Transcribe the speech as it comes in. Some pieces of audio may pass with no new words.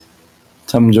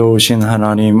참 좋으신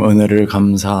하나님, 은혜를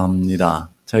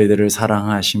감사합니다. 저희들을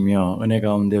사랑하시며 은혜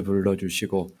가운데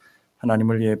불러주시고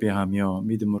하나님을 예배하며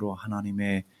믿음으로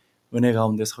하나님의 은혜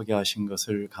가운데 서게 하신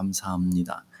것을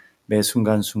감사합니다. 매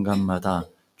순간순간마다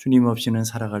주님 없이는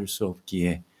살아갈 수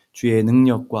없기에 주의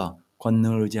능력과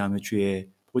권능을 의지하며 주의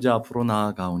보좌 앞으로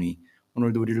나아가오니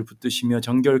오늘도 우리를 붙드시며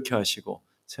정결케 하시고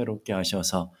새롭게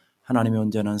하셔서 하나님의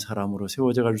온전한 사람으로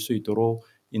세워져 갈 수 있도록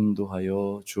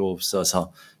인도하여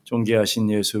주옵소서. 존귀하신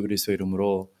예수 그리스도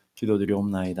이름으로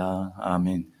기도드리옵나이다.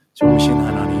 아멘. 좋으신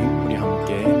하나님, 우리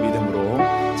함께 믿음으로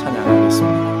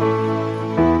찬양하겠습니다.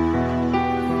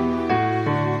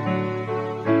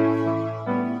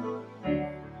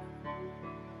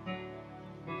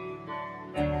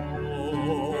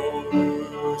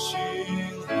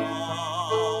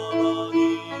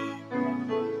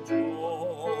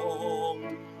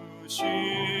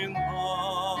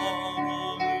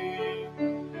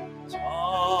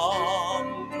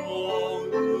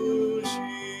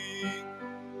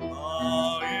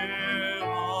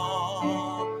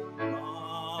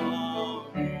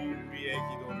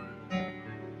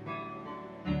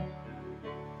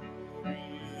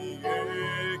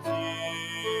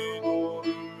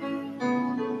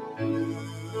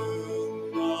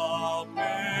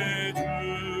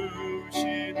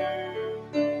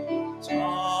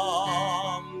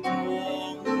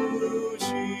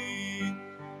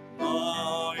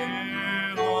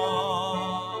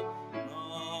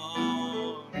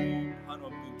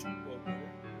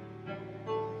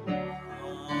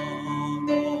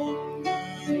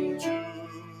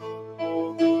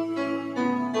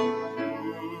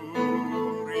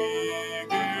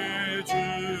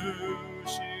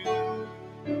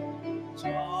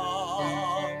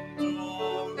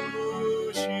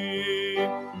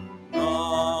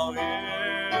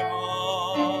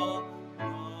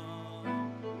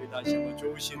 다시 한번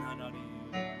좋으신 하나님,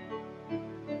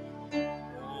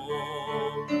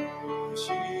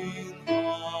 좋으신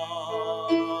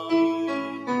하나님,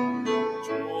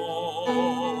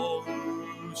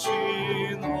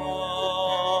 좋으신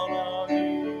하나님,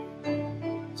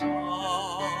 참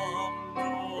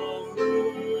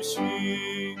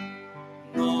좋으신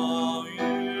나의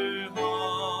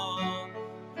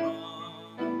하나님,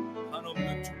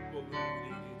 한없는 축복을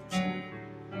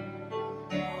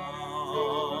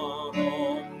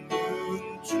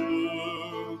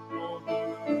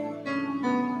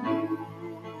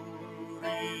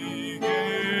우리에게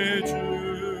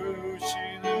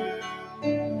주시는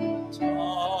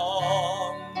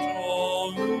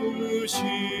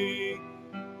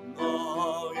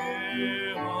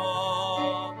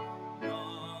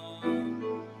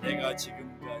내가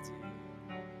지금까지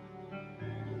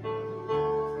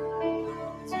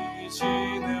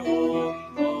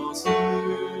지내온 것은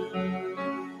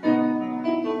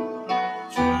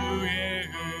주의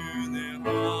은혜라,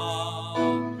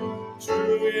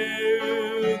 주의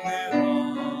은혜라.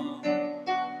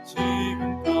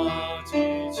 지금까지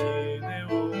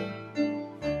지내온,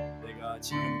 내가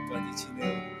지금까지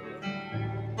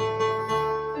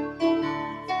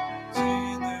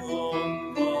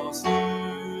지내온 것은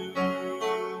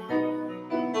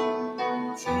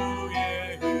주의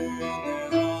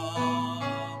은혜라,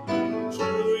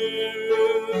 주의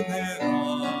은혜라.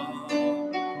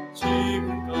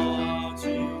 지금까지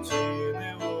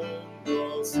지내온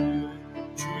것은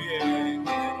주의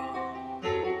은혜라,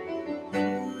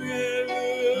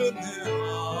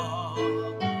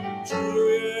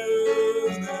 주의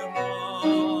은혜라.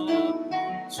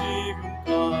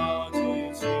 지금까지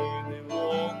지내온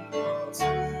것은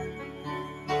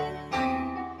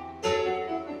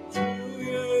주의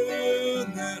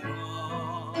은혜라,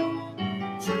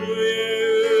 주의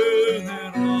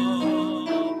은혜라.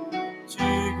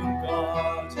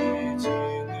 지금까지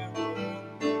지내온,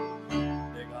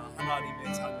 내가 하나님의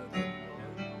자녀된 것,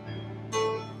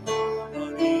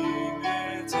 하나님의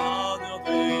자녀된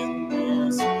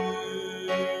것은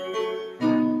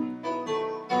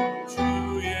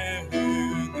주의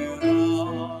은혜라,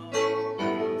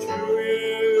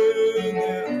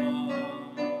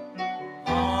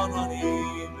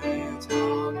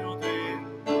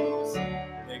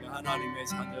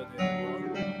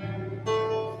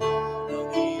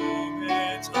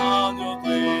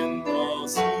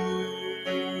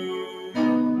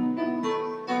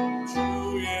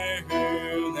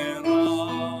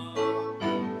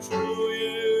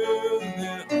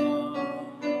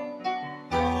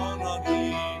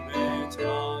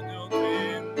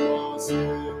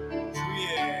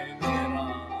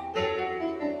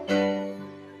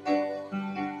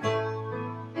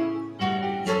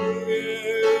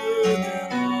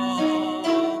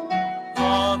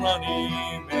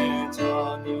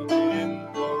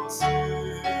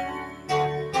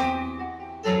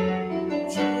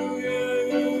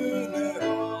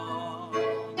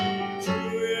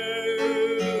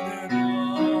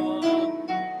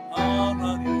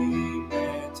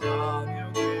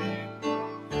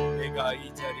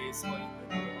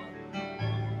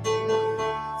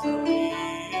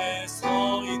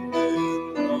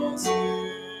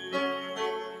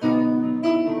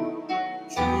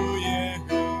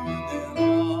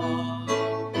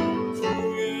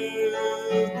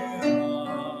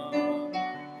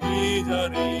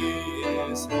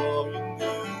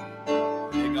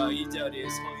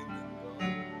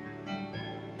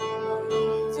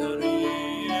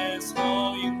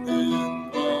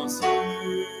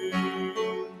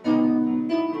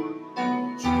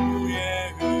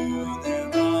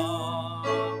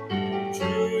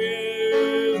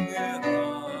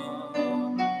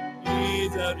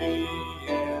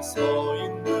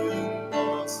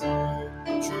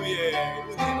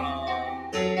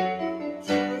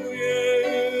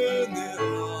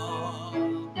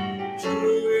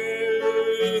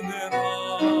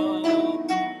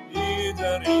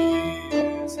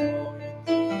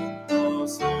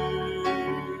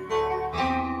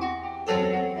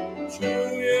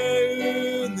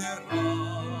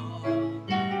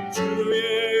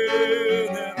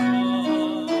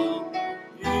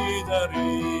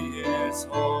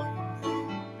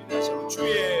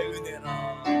 주의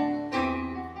은혜라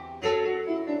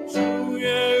주의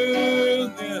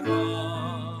은혜라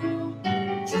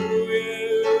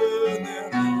주의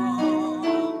은혜라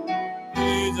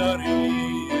이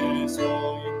자리에 서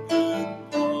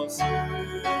있는 것은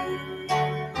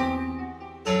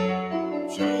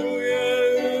주의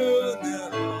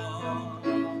은혜라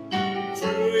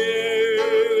주의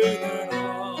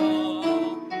은혜라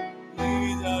이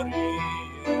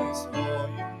자리에 서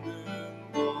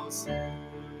있는 것은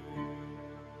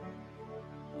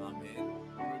아멘.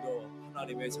 오늘도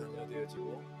하나님의 자녀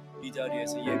되어지고 이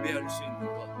자리에서 예배할 수 있는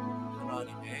것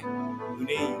하나님의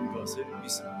은혜인 것을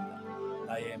믿습니다.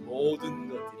 나의 모든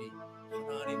것들이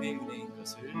하나님의 은혜인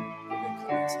것을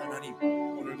고백하면서 하나님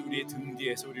오늘도 우리의 등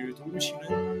뒤에서 우리를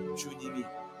도우시는 주님이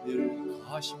늘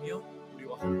거하시며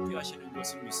우리와 함께 하시는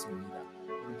것을 믿습니다.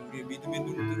 오늘도 우리의 믿음의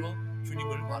눈을 들어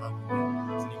주님을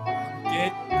바라보며 주님과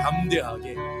함께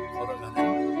담대하게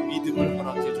걸어가는 믿음을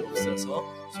허락해 주옵소서.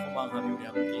 소망하며 우리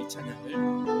함께 이 찬양을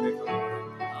고백하고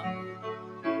합니다.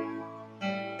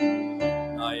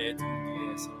 나의 등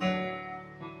뒤에서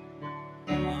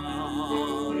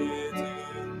나의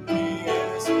등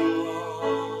뒤에서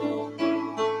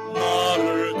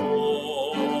나를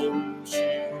도우시는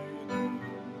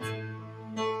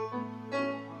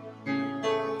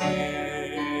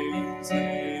내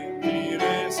인생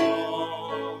길에서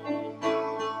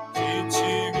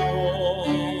지치고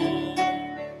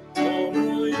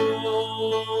떠나요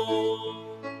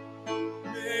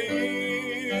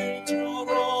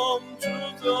매일처럼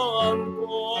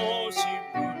주저앉고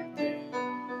싶을 때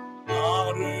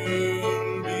나를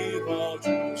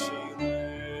밀어주시네.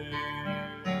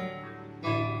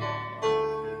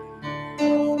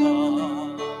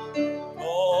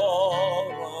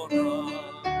 걸어라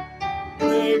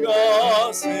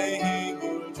내가 새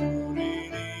힘을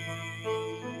주리니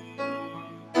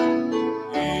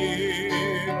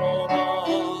일어나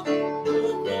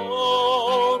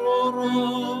걸어라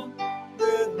내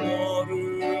너를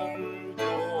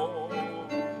도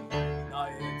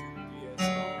나의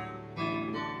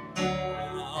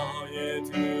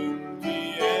등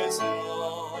뒤에서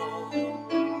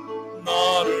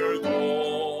나를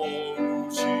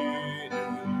도우시는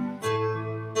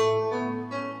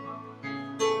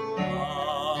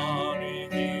나의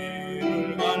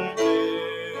길을 갈 때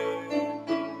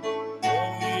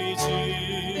보이지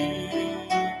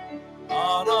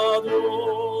않아도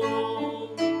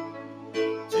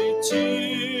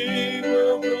지치고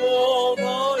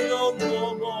변하여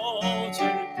넘어질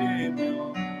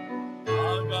때면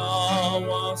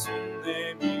다가와 손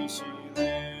내미시네.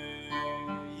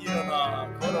 일어나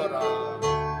걸어라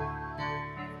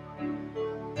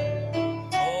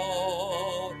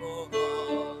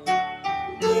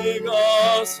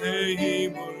내가 새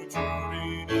힘을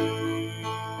주리니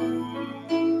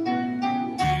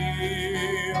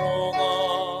일어나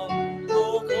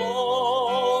또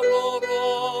걸어라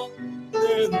내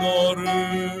너를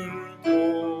도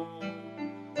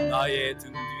나의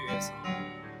등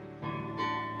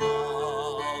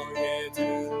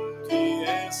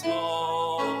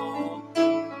뒤에서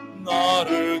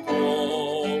나를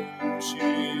도우시는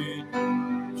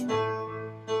주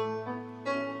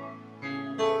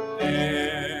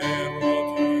때로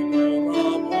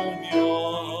뒤돌아보면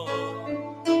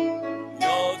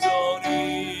여전히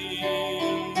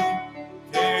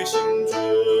계신 주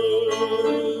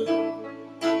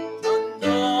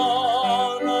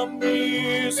단단한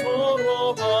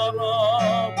미소로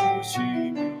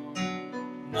바라보시며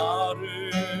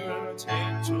나를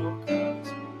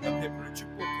재촉하시 옆에 불을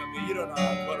축복하며 일어나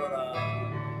걸어라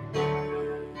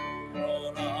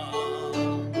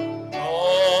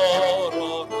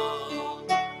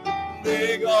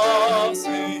내가 새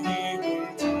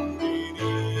힘을 주리니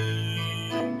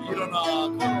일어나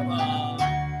걸어라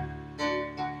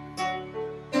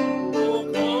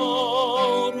또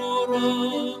걸어라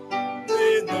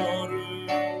내 너를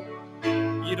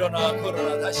일어나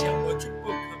걸어라 다시 한번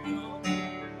축복하며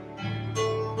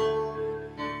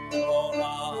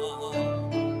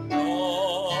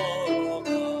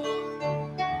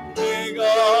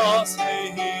내가 새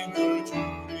힘을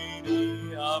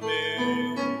주리니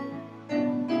아멘.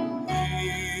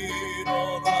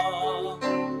 일어나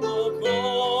또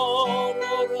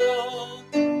걸어라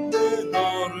내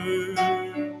너를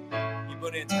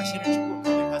이번에 자신을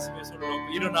축복하며 가슴에 손을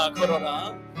얹고 일어나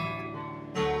걸어라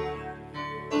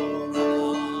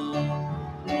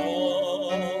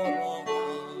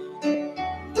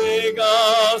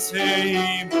내가 새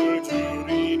힘을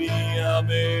주리니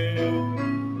아멘.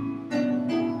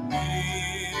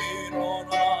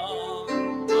 일어나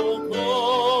또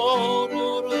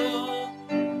걸어라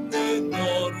내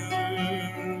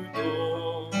너를 도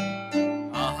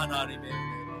하나님의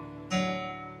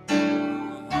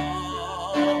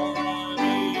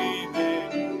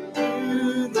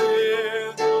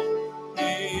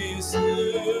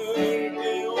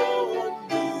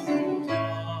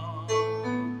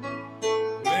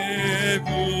은혜로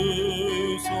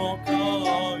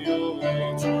구속하여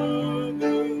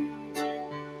주는지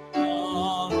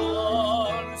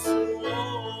알 수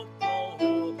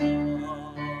없도다.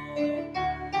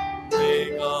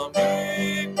 내가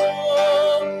믿고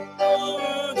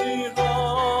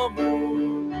의지하며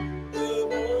내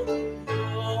모든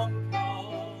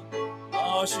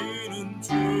양파하시는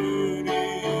주님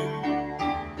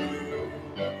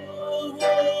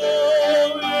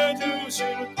보호해 주실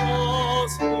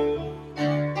것을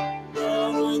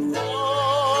나는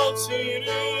확실히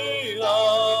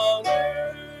아네.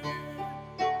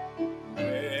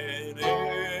 왜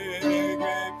내게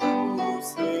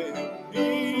구세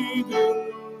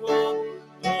믿음과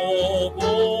또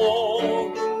복은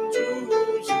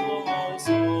주셔서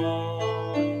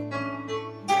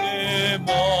내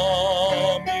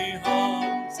마음이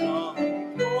항상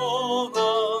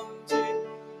편한지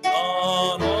난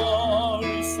알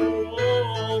수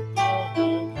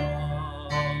없도다.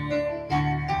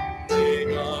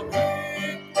 내가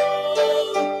믿고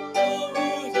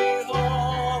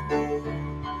의지하며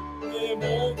내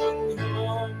모든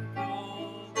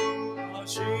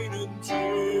양파하시는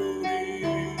주님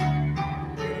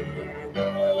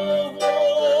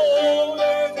보호해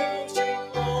주실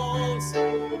것을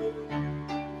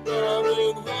나는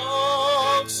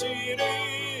확실히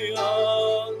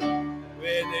왜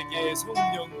내게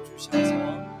성령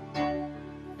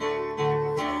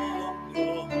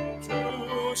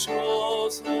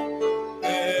주셔서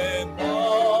내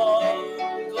마음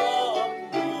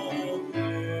감동해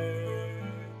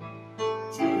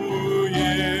주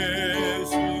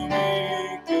예수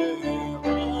믿게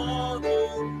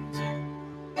하는지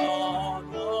난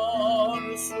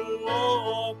알 수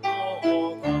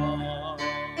없도다.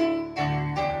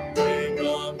 내가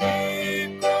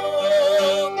믿고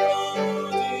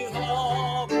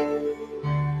의지하며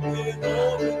내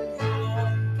모든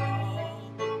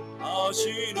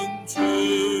하시는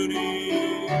주님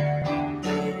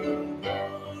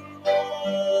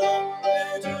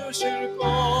해주실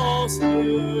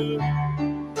것을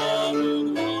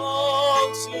나는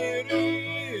확실히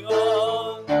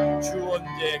주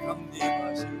언제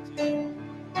강림하실지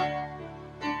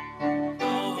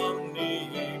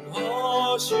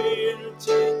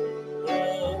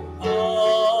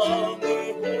오함의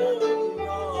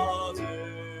홍낮에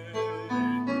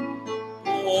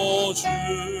또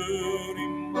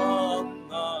주님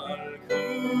만날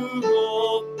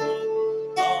그것도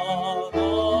난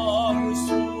알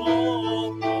수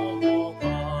없도다.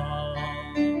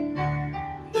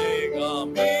 내가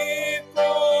믿고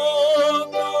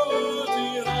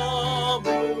의지하며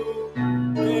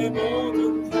내 모든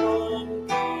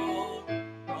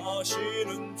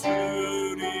하시는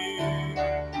주님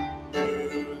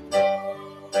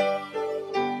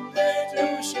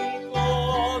해주실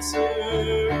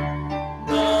것을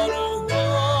나는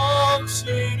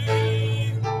확실히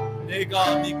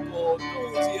내가 믿고 또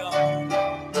의지하며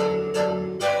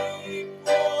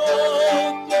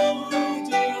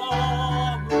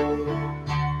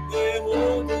내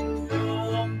모든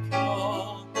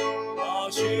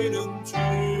형편하시는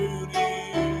주님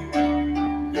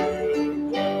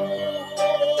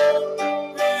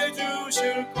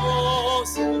해주실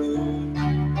것을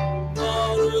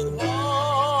나는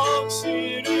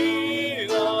확실히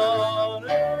아네.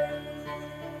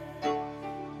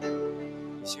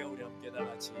 이 시간 우리 함께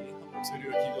다같이 한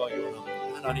목소리로 기도하기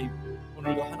원합니다. 하나님,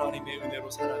 오늘도 하나님의 은혜로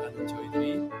살아가는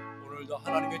저희들이 오늘도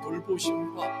하나님의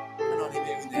돌보심과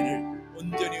하나님의 은혜를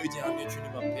온전히 의지하며 주님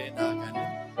앞에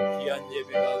나아가는 귀한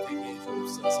예배가 되게 해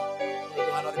주옵소서.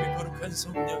 오늘도 하나님의 거룩한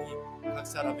성령이 각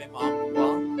사람의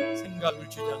마음과 생각을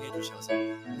주장해 주셔서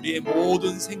우리의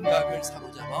모든 생각을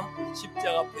사로잡아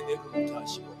십자가 앞에 내려놓게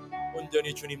하시고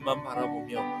온전히 주님만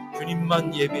바라보며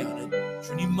주님만 예배하는,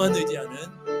 주님만 의지하는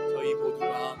저희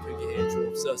모두가 되게 해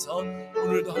주옵소서.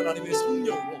 오늘도 하나님의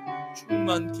성령으로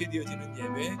충만케 되어지는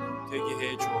예배 되게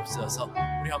해 주옵소서.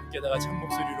 우리 함께 다같이 한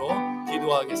목소리로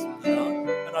기도하겠습니다.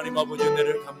 하나님 아버지,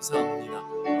 은혜를 감사합니다.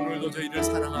 오늘도 저희를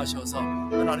사랑하셔서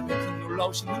하나님의 큰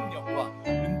놀라우신 능력과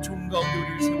은총 가운데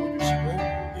우리를 세워주시고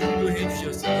인도해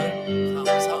주셨음을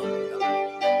감사합니다.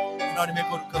 하나님의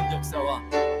거룩한 역사와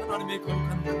하나님의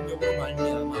거룩한 능력으로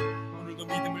말미암아 오늘도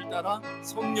믿음을 따라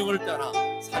성령을 따라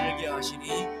살게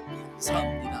하시니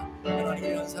감사합니다.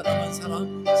 하나님의 한 사람 한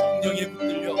사람 성령에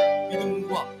붙들려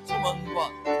믿음과 소망과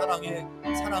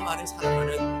사랑 안에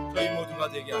살아가는 저희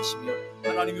모두가 되게 하시며,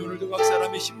 하나님이 오늘도 각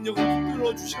사람의 심령을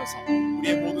붙들어 주셔서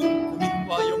우리의 모든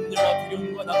고민과 염려와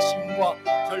두려움과 낙심과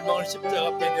절망을 십자가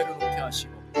앞에 내려놓게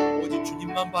하시고 오직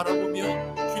주님만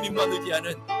바라보며 주님만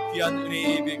의지하는 귀한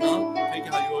은혜의 예배가 되게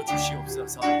하여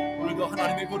주시옵소서. 오늘도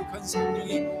하나님의 거룩한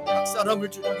성령이 각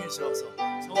사람을 주장하셔서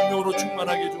성령으로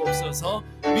충만하게 주옵소서.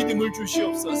 믿음을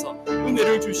주시옵소서.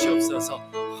 은혜를 주시옵소서.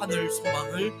 하늘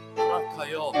소망을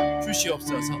허락하여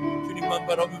주시옵소서. 주님만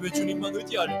바라보며 주님만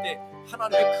의지할 때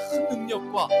하나님의 큰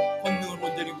능력과 권능을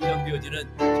온전히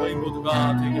무장되어지는 저희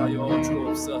모두가 되게 하여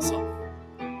주옵소서.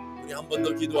 우리 한 번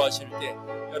더 기도하실 때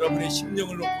여러분의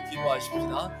심령을 놓고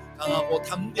기도하십시다. 강하고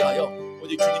담대하여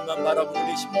오직 주님만 바라보는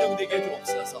우리 심령 되게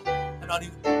주옵소서.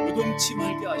 하나님 요동치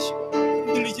말게 하시고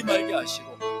흔들리지 말게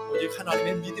하시고 오직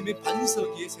하나님의 믿음의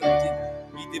반석 위에 세워진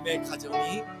믿음의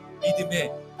가정이,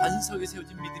 믿음의 반석에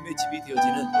세워진 믿음의 집이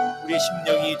되어지는 우리의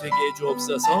심령이 되게 해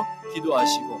주옵소서.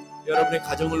 기도하시고 여러분의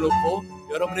가정을 놓고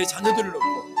여러분의 자녀들을 놓고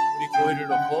우리 교회를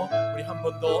놓고 우리 한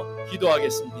번 더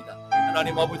기도하겠습니다.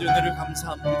 하나님 아버지 은혜를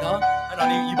감사합니다.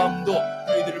 하나님 이 밤도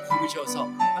저희들을 부르셔서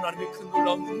하나님의 큰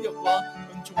놀라운 능력과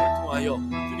은총을 통하여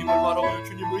주님을 바라보며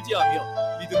주님을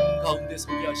의지하며 믿음 가운데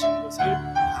서게 하신 것을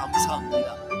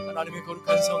감사합니다. 하나님의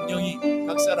거룩한 성령이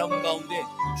각 사람 가운데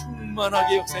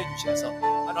충만하게 역사해 주셔서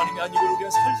하나님이 아니고 우리가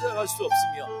살아갈 수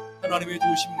없으며 하나님의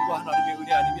도심과 하나님의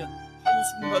은혜 아니면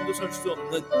한순간도 설 수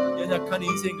없는 연약한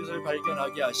인생인 것을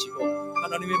발견하게 하시고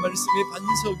하나님의 말씀의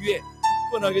반석 위에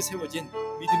굳건하게 세워진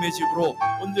믿음의 집으로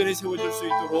온전히 세워질 수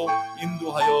있도록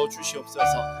인도하여 주시옵소서.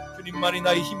 주님만이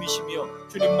나의 힘이시며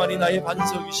주님만이 나의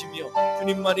반석이시며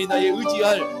주님만이 나의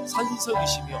의지할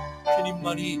산석이시며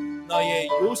주님만이 나의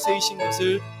요새이신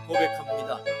것을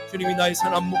고백합니다. 주님이 나의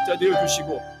선한 목자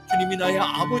되어주시고 주님이 나의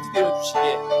아버지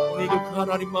되어주시기에 오늘도 그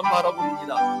하나님만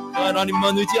바라봅니다. 그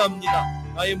하나님만 의지합니다.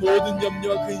 나의 모든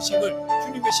염려와 근심을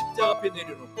주님의 십자가 앞에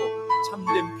내려놓고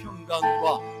참된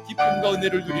평강과 기쁨과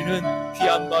은혜를 누리는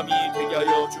귀한 밤이 되게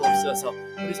하여 주옵소서.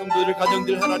 우리 성도들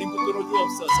가정들 하나님 붙들어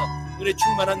주옵소서. 은혜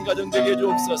충만한 가정 되게 해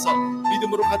주옵소서.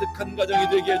 믿음으로 가득한 가정이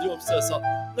되게 해 주옵소서.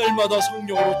 날마다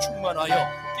성령으로 충만하여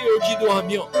깨어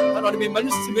기도하며 하나님의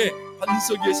말씀에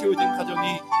반석 위에 세워진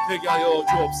가정이 되게 하여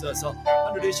주옵소서.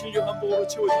 하늘의 신령한 복으로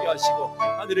채워지게 하시고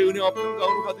하늘의 은혜와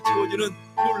평강으로 가득 채워지는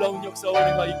놀라운 역사와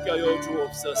은혜가 있게 하여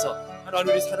주옵소서. 하나님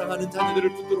우리 사랑하는 자녀들을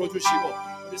붙들어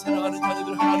주시고 우리 사랑하는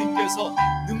자녀들 하나님께서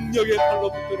능력의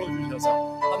팔로 붙들어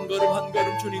주셔서 한 걸음 한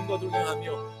걸음 주님과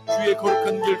동행하며 주의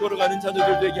거룩한 길 걸어가는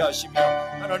자녀들 되게 하시며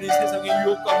하나님 세상의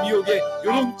유혹과 미혹에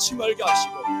요동치 말게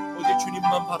하시고 오직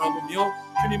주님만 바라보며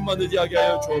주님만 의지하게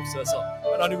하여 주옵소서.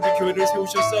 하나님 우리 교회를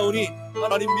세우셨사오니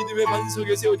하나님 믿음의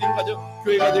반석에 세워진 가정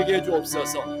교회가 되게 해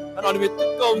주옵소서. 하나님의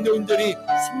뜻 가운데 온전히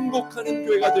순복하는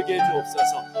교회가 되게 해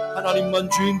주옵소서. 하나님만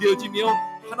주인 되어지며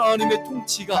하나님의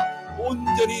통치가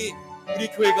온전히 우리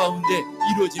교회 가운데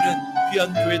이루어지는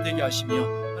귀한 교회 되게 하시며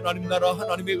하나님 나라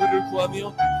하나님의 의를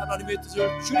구하며 하나님의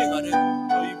뜻을 준행하는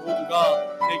저희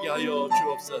모두가 되게 하여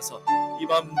주옵소서. 이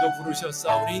밤도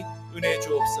부르셨사오니 은혜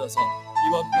주옵소서.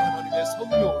 이 밤도 하나님의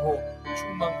성령으로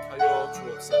충만케 하여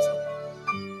주옵소서.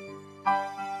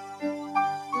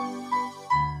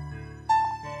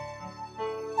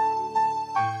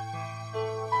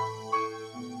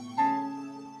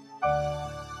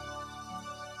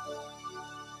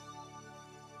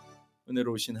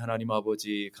 은혜로우신 하나님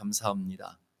아버지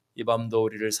감사합니다. 이 밤도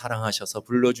우리를 사랑하셔서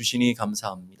불러주시니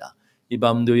감사합니다. 이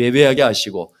밤도 예배하게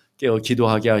하시고 깨어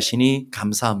기도하게 하시니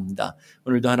감사합니다.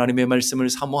 오늘도 하나님의 말씀을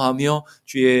사모하며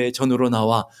주의 전으로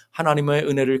나와 하나님의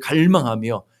은혜를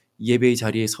갈망하며 예배의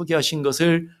자리에 서게 하신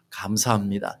것을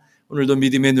감사합니다. 오늘도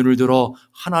믿음의 눈을 들어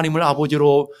하나님을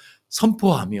아버지로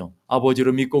선포하며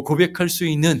아버지로 믿고 고백할 수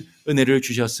있는 은혜를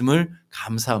주셨음을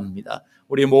감사합니다.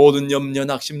 우리의 모든 염려,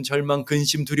 낙심, 절망,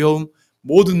 근심, 두려움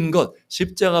모든 것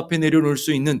십자가 앞에 내려놓을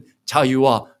수 있는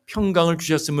자유와 평강을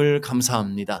주셨음을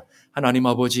감사합니다. 하나님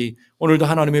아버지 오늘도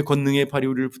하나님의 권능의 팔이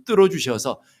우리를 붙들어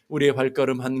주셔서 우리의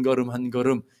발걸음 한 걸음 한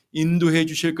걸음 인도해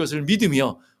주실 것을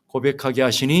믿으며 고백하게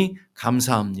하시니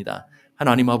감사합니다.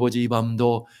 하나님 아버지 이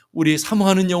밤도 우리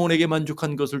사모하는 영혼에게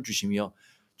만족한 것을 주시며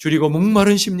줄이고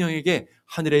목마른 심령에게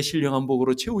하늘의 신령한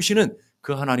복으로 채우시는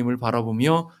그 하나님을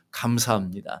바라보며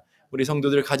감사합니다. 우리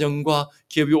성도들 가정과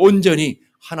기업이 온전히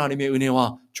하나님의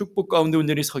은혜와 축복 가운데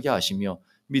온전히 서게 하시며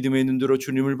믿음의 눈으로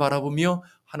주님을 바라보며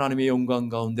하나님의 영광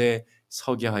가운데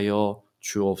서게 하여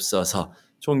주옵소서.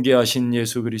 존귀하신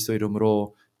예수 그리스도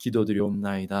이름으로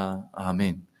기도드리옵나이다.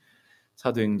 아멘.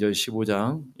 사도행전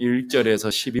 15장 1절에서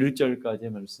 11절까지의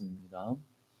말씀입니다.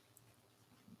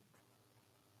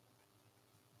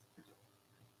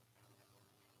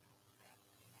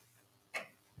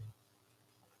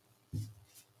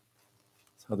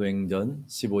 사도행전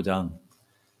 15장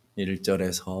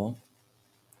 1절에서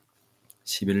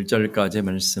 11절까지의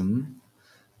말씀,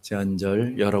 제 한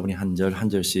절, 여러분이 한 절, 한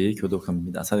절씩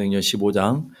교독합니다. 사도행전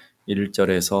 15장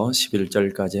 1절에서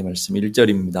 11절까지의 말씀,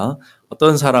 1절입니다.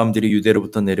 어떤 사람들이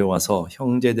유대로부터 내려와서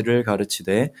형제들을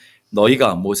가르치되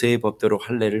너희가 모세의 법대로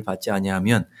할례를 받지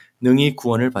아니하면 능히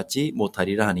구원을 받지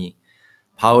못하리라 하니,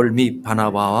 바울 및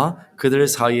바나바와 그들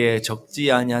사이에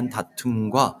적지 아니한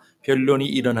다툼과 변론이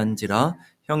일어난지라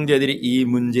형제들이 이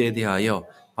문제에 대하여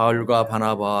바울과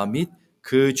바나바와 및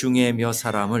그 중에 몇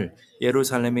사람을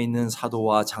예루살렘에 있는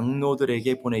사도와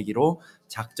장로들에게 보내기로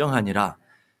작정하니라.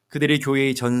 그들이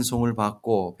교회의 전송을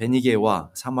받고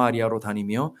베니게와 사마리아로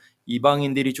다니며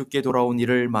이방인들이 죽게 돌아온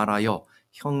일을 말하여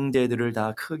형제들을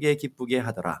다 크게 기쁘게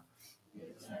하더라.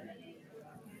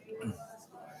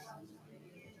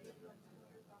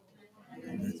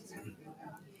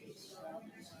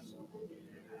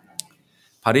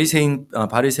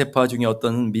 바리새파 중에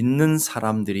어떤 믿는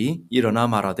사람들이 일어나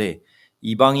말하되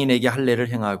이방인에게 할례를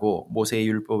행하고 모세의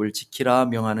율법을 지키라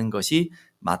명하는 것이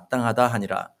마땅하다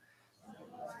하니라.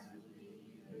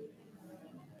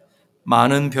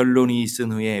 많은 변론이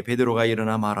있은 후에 베드로가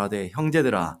일어나 말하되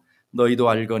형제들아, 너희도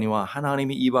알거니와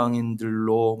하나님이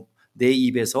이방인들로 내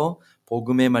입에서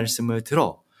복음의 말씀을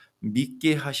들어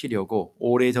믿게 하시려고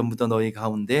오래전부터 너희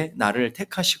가운데 나를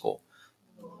택하시고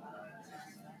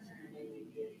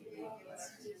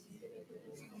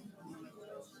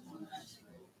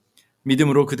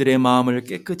믿음으로 그들의 마음을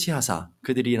깨끗이 하사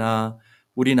그들이나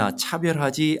우리나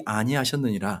차별하지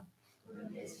아니하셨느니라.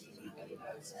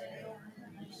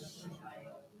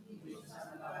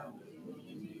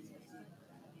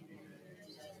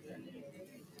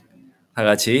 다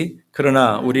같이,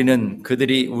 그러나 우리는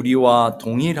그들이 우리와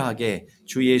동일하게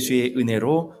주 예수의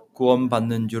은혜로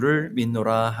구원받는 줄을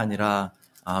믿노라 하니라.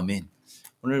 아멘.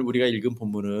 오늘 우리가 읽은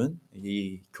본문은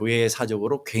이 교회의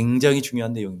사적으로 굉장히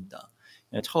중요한 내용입니다.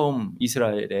 처음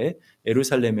이스라엘의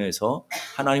예루살렘에서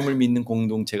하나님을 믿는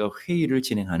공동체가 회의를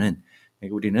진행하는,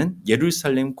 우리는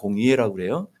예루살렘 공의회라고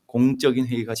그래요. 공적인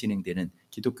회의가 진행되는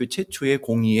기독교 최초의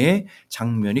공의회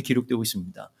장면이 기록되고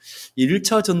있습니다.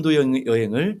 1차 전도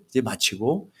여행을 이제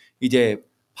마치고 이제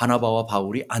바나바와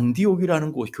바울이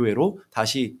안디옥이라는 교회로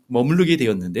다시 머무르게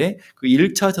되었는데, 그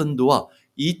 1차 전도와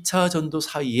 2차 전도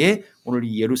사이에 오늘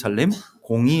이 예루살렘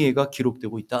공의회가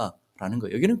기록되고 있다라는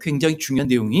거예요. 여기는 굉장히 중요한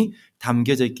내용이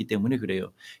담겨져 있기 때문에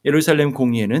그래요. 예루살렘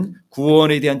공의회는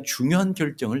구원에 대한 중요한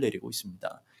결정을 내리고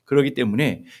있습니다. 그렇기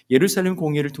때문에 예루살렘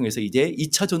공의회를 통해서 이제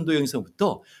 2차 전도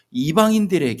여행서부터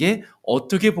이방인들에게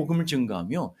어떻게 복음을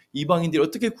증거하며 이방인들이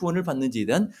어떻게 구원을 받는지에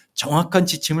대한 정확한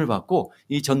지침을 받고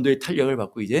이 전도의 탄력을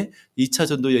받고 이제 2차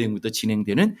전도 여행부터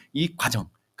진행되는 이 과정,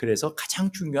 그래서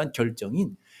가장 중요한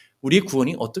결정인 우리의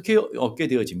구원이 어떻게 얻게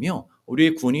되어지며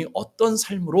우리의 구원이 어떤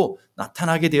삶으로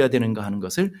나타나게 되어야 되는가 하는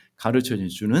것을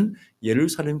가르쳐주는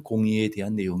예루살렘 공의회에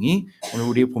대한 내용이 오늘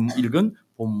우리 읽은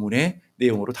본문의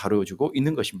내용으로 다뤄주고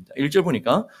있는 것입니다. 1절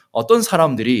보니까 어떤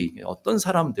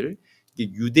사람들,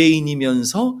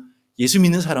 유대인이면서 예수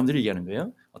믿는 사람들을 얘기하는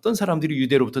거예요. 어떤 사람들이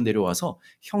유대로부터 내려와서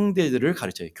형제들을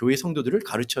가르쳐요. 교회 성도들을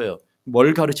가르쳐요.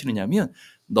 뭘 가르치느냐면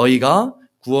너희가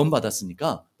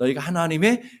구원받았으니까, 너희가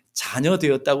하나님의 자녀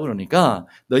되었다고 그러니까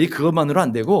너희 그것만으로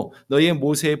안 되고 너희의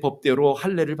모세의 법대로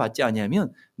할례를 받지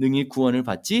아니하면 능히 구원을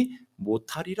받지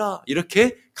못하리라,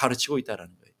 이렇게 가르치고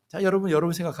있다라는 거예요. 자,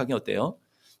 여러분 생각하기 어때요?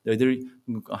 너희들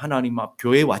하나님 앞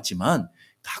교회에 왔지만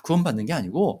다 구원받는 게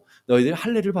아니고 너희들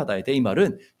할례를 받아야 돼. 이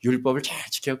말은 율법을 잘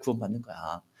지켜야 구원받는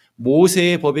거야.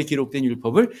 모세의 법에 기록된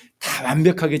율법을 다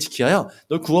완벽하게 지켜야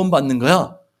너 구원받는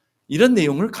거야. 이런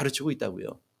내용을 가르치고 있다고요.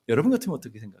 여러분 같으면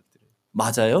어떻게 생각들어요?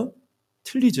 맞아요?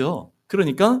 틀리죠.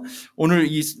 그러니까 오늘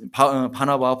이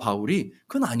바나바와 바울이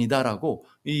그건 아니다라고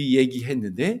이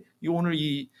얘기했는데, 오늘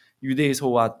이 유대에서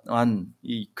왔던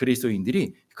이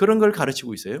그리스도인들이 그런 걸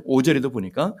가르치고 있어요. 5절에도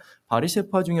보니까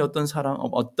바리새파 중에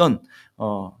어떤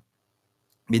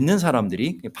믿는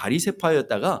사람들이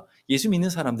바리새파였다가 예수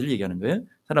믿는 사람들을 얘기하는 거예요.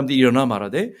 사람들이 일어나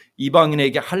말하되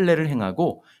이방인에게 할례를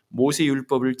행하고 모세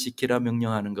율법을 지키라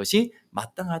명령하는 것이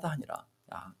마땅하다 하니라.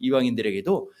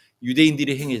 이방인들에게도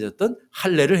유대인들이 행해졌던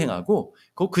할례를 행하고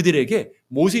그들에게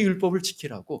모세 율법을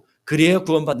지키라고, 그래야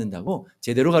구원받는다고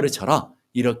제대로 가르쳐라,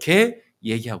 이렇게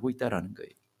얘기하고 있다라는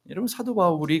거예요. 여러분, 사도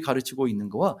바울이 가르치고 있는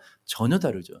거와 전혀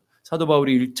다르죠. 사도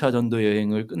바울이 1차 전도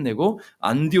여행을 끝내고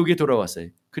안디옥에 돌아왔어요.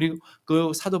 그리고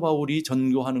그 사도 바울이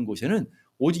전도하는 곳에는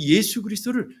오직 예수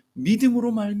그리스도를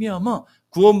믿음으로 말미암아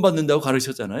구원받는다고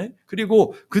가르쳤잖아요.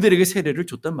 그리고 그들에게 세례를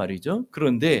줬단 말이죠.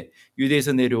 그런데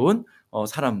유대에서 내려온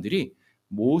사람들이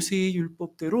모세의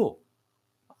율법대로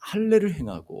할례를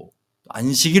행하고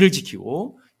안식일을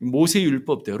지키고 모세의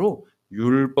율법대로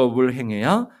율법을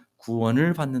행해야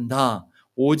구원을 받는다.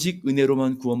 오직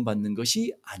은혜로만 구원받는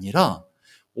것이 아니라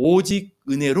오직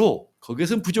은혜로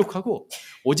거기서는 부족하고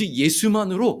오직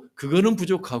예수만으로 그거는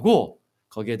부족하고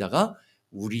거기에다가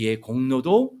우리의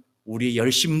공로도 우리의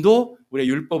열심도 우리의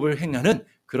율법을 행하는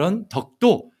그런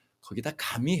덕도 거기다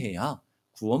가미해야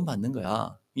구원받는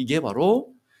거야. 이게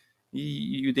바로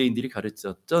이 유대인들이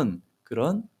가르쳤던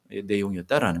그런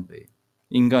내용이었다라는 거예요.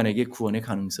 인간에게 구원의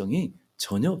가능성이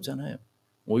전혀 없잖아요.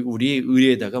 우리의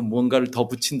의에다가 무언가를 더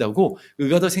붙인다고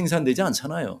의가 더 생산되지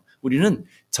않잖아요. 우리는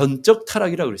전적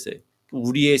타락이라고 그랬어요.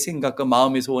 우리의 생각과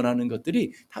마음에서 원하는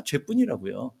것들이 다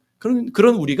죄뿐이라고요.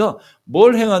 그런 우리가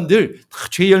뭘 행한들 다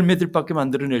죄 열매들밖에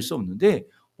만들어낼 수 없는데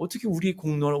어떻게 우리의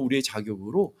공로나 우리의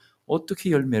자격으로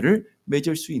어떻게 열매를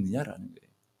맺을 수 있느냐라는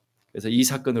거예요. 그래서 이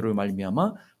사건으로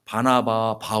말미암아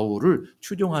바나바, 바울을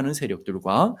추종하는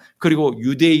세력들과 그리고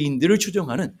유대인들을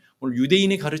추종하는 오늘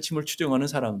유대인의 가르침을 추종하는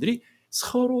사람들이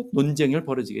서로 논쟁을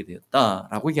벌어지게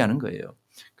되었다라고 얘기하는 거예요.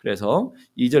 그래서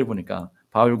 2절 보니까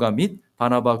바울과 및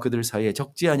바나바 그들 사이에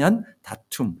적지 않은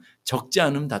다툼, 적지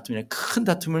않은 다툼이 큰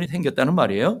다툼이 생겼다는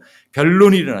말이에요.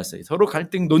 변론이 일어났어요. 서로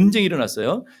갈등, 논쟁이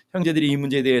일어났어요. 형제들이 이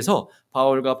문제에 대해서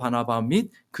바울과 바나바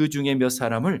및 그 중에 몇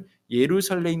사람을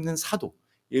예루살렘에 있는 사도,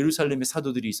 예루살렘에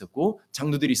사도들이 있었고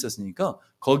장로들이 있었으니까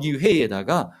거기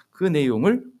회의에다가 그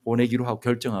내용을 보내기로 하고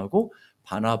결정하고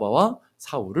바나바와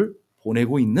사울을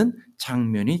보내고 있는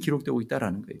장면이 기록되고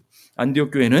있다는 거예요.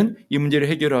 안디옥 교회는 이 문제를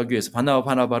해결하기 위해서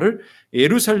바나바를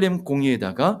예루살렘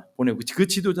공회에다가 보내고 그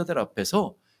지도자들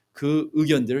앞에서 그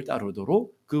의견들을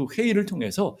따르도록 그 회의를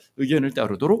통해서 의견을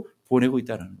따르도록 보내고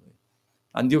있다는 거예요.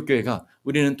 안디옥 교회가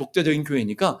우리는 독자적인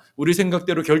교회니까 우리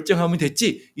생각대로 결정하면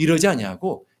됐지 이러지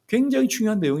아니하고 굉장히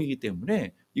중요한 내용이기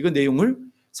때문에 이거 내용을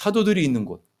사도들이 있는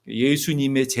곳,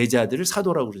 예수님의 제자들을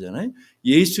사도라고 그러잖아요.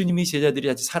 예수님이 제자들이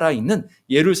아직 살아있는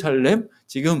예루살렘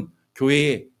지금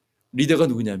교회의 리더가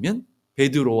누구냐면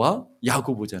베드로와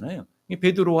야고보잖아요.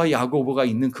 베드로와 야고보가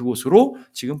있는 그곳으로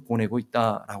지금 보내고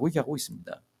있다라고 얘기하고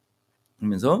있습니다.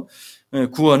 그러면서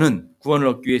구원을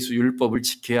얻기 위해서 율법을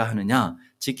지켜야 하느냐,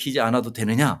 지키지 않아도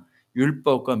되느냐,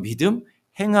 율법과 믿음,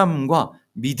 행함과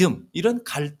믿음 이런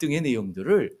갈등의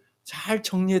내용들을 잘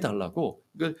정리해 달라고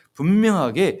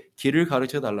분명하게 길을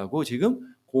가르쳐 달라고 지금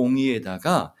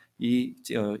공의에다가 이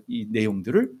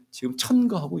내용들을 지금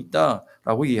첨가하고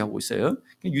있다라고 얘기하고 있어요.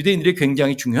 유대인들이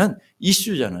굉장히 중요한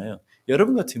이슈잖아요.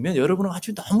 여러분 같으면 여러분은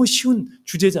아주 너무 쉬운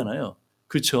주제잖아요.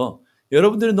 그렇죠?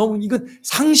 여러분들은 너무 이건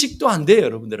상식도 안 돼요.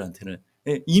 여러분들한테는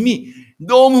이미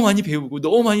너무 많이 배우고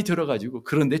너무 많이 들어가지고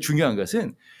그런데 중요한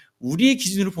것은 우리의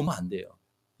기준으로 보면 안 돼요.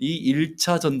 이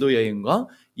 1차 전도 여행과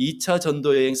 2차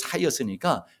전도 여행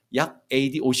사이였으니까 약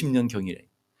AD 50년경이래.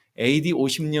 AD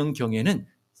 50년경에는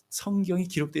성경이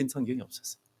기록된 성경이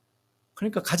없었어요.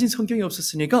 그러니까 가진 성경이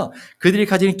없었으니까 그들이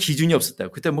가진 기준이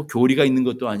없었다고. 그때 뭐 교리가 있는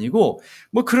것도 아니고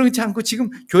뭐 그렇지 않고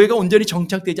지금 교회가 온전히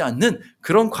정착되지 않는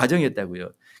그런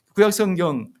과정이었다고요. 구약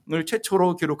성경을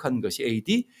최초로 기록한 것이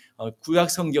AD 구약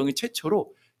성경이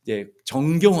최초로 이제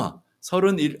정경화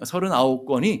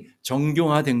 39권이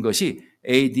정경화된 것이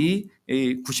AD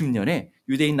 90년에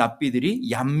유대인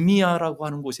납비들이 얌미아라고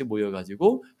하는 곳에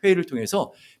모여가지고 회의를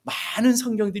통해서 많은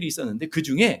성경들이 있었는데 그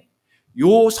중에 요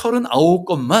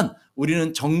 39권만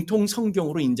우리는 정통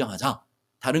성경으로 인정하자.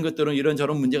 다른 것들은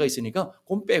이런저런 문제가 있으니까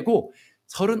그건 빼고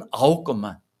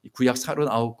 39권만 구약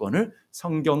 39권을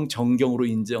성경 정경으로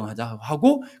인정하자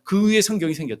하고 그 위에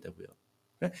성경이 생겼다고요.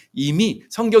 이미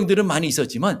성경들은 많이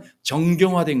있었지만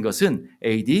정경화된 것은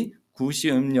AD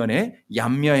 90년에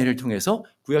얌미아해를 통해서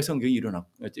구약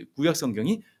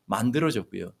성경이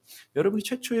만들어졌고요. 여러분이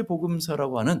최초의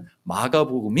복음서라고 하는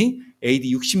마가복음이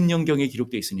AD 60년경에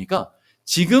기록되어 있으니까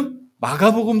지금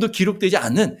마가복음도 기록되지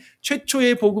않는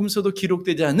최초의 복음서도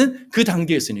기록되지 않는 그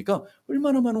단계였으니까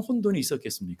얼마나 많은 혼돈이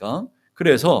있었겠습니까?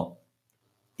 그래서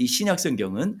이 신약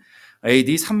성경은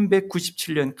AD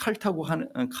 397년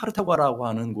카르타고라고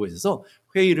하는 곳에서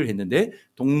회의를 했는데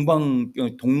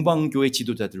동방교회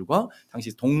지도자들과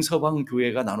당시 동서방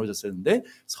교회가 나눠졌었는데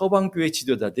서방 교회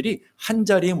지도자들이 한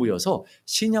자리에 모여서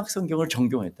신약 성경을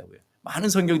정경했다고요. 많은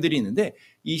성경들이 있는데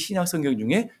이 신약 성경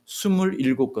중에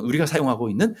 27권 우리가 사용하고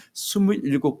있는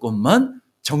 27권만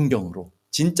정경으로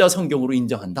진짜 성경으로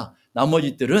인정한다.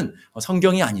 나머지들은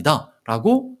성경이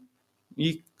아니다라고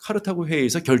이 카르타고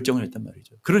회의에서 결정을 했단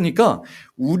말이죠. 그러니까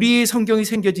우리의 성경이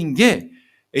생겨진 게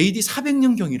AD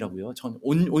 400년경이라고요.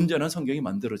 온전한 성경이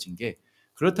만들어진 게.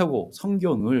 그렇다고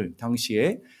성경을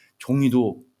당시에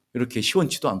종이도 이렇게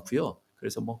시원치도 않고요.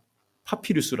 그래서 뭐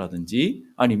파피루스라든지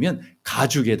아니면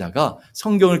가죽에다가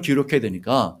성경을 기록해야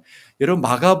되니까 여러분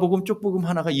마가복음 쪽복음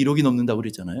하나가 1억이 넘는다고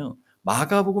그랬잖아요.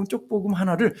 마가복음 쪽복음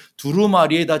하나를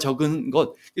두루마리에다 적은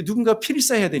것, 누군가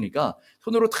필사해야 되니까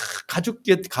손으로 다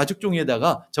가죽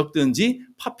종이에다가 적든지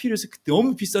파피루스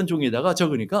너무 비싼 종이에다가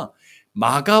적으니까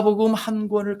마가복음 한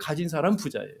권을 가진 사람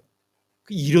부자예요.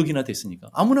 1억이나 됐으니까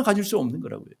아무나 가질 수 없는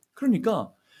거라고요.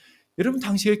 그러니까 여러분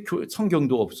당시에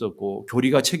성경도 없었고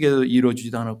교리가 체계로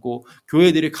이루어지지도 않았고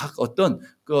교회들이 각 어떤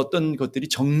것들이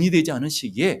정리되지 않은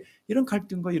시기에 이런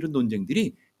갈등과 이런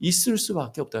논쟁들이 있을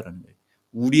수밖에 없다라는 거예요.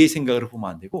 우리의 생각으로 보면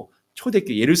안 되고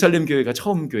초대교회 예루살렘 교회가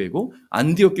처음 교회고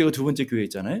안디옥 교회가 두 번째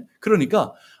교회였잖아요.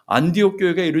 그러니까 안디옥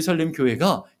교회가 예루살렘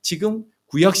교회가 지금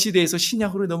구약 시대에서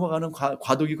신약으로 넘어가는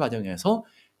과도기 과정에서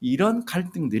이런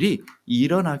갈등들이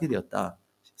일어나게 되었다.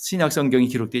 신약 성경이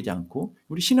기록되지 않고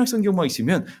우리 신약 성경만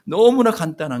있으면 너무나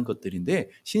간단한 것들인데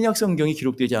신약 성경이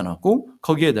기록되지 않았고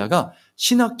거기에다가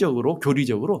신학적으로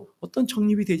교리적으로 어떤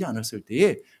정립이 되지 않았을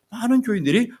때에 많은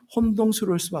교인들이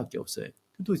혼동스러울 수밖에 없어요.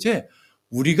 도대체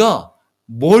우리가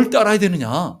뭘 따라야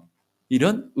되느냐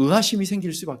이런 의아심이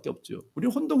생길 수밖에 없죠.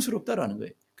 우리는 혼동스럽다라는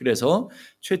거예요. 그래서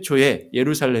최초에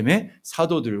예루살렘의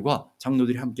사도들과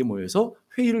장로들이 함께 모여서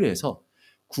회의를 해서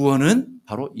구원은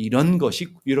바로 이런 것이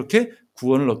이렇게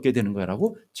구원을 얻게 되는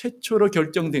거라고 최초로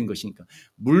결정된 것이니까.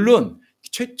 물론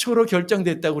최초로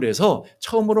결정됐다고 해서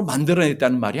처음으로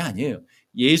만들어냈다는 말이 아니에요.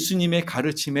 예수님의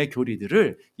가르침의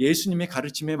교리들을 예수님의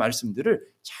가르침의 말씀들을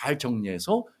잘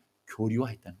정리해서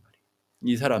교리화했다는 말이에요.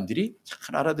 이 사람들이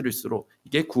잘 알아들을수록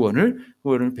이게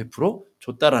구원을 베풀어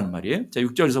줬다라는 말이에요. 자,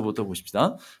 6절에서부터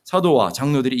보십시다. 사도와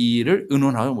장로들이 이 일을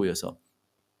의논하여 모여서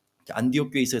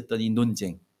안디옥 교회에 있었던 이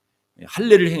논쟁,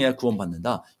 할례를 행해야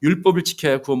구원받는다, 율법을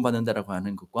지켜야 구원받는다라고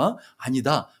하는 것과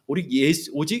아니다, 우리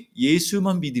오직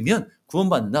예수만 믿으면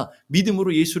구원받는다,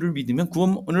 믿음으로 예수를 믿으면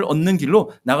구원을 얻는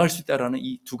길로 나갈 수 있다라는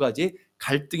이 두 가지의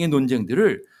갈등의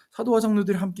논쟁들을 사도와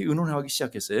장로들이 함께 의논하기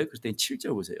시작했어요. 그때 7절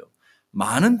보세요.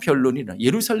 많은 변론이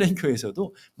예루살렘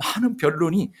교회에서도 많은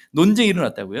변론이 논쟁이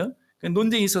일어났다고요.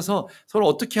 논쟁이 있어서 서로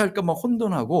어떻게 할까 막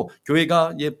혼돈하고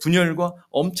교회가 분열과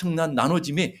엄청난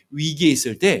나눠짐의 위기에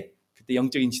있을 때 그때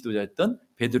영적인 지도자였던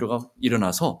베드로가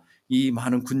일어나서 이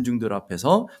많은 군중들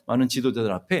앞에서 많은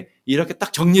지도자들 앞에 이렇게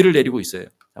딱 정리를 내리고 있어요.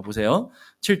 자, 보세요.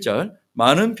 7절.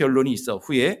 많은 변론이 있어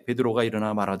후에 베드로가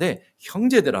일어나 말하되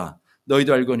형제들아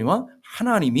너희도 알거니와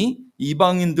하나님이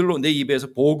이방인들로 내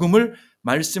입에서 복음을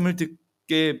말씀을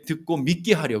듣고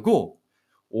믿게 하려고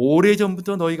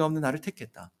오래전부터 너희 가운데 나를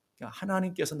택했다. 그러니까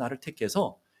하나님께서 나를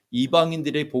택해서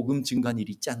이방인들의 복음 증거한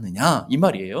일이 있지 않느냐 이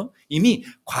말이에요. 이미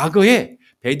과거에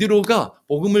베드로가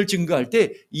복음을 증거할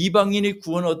때 이방인의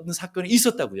구원 얻은 사건이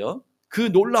있었다고요.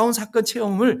 그 놀라운 사건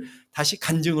체험을 다시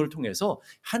간증을 통해서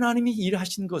하나님이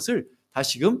일하신 것을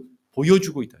다시금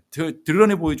보여주고 있다.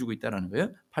 드러내 보여주고 있다는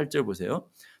거예요. 8절 보세요.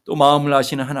 또 마음을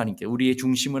아시는 하나님께 우리의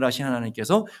중심을 아신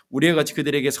하나님께서 우리와 같이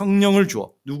그들에게 성령을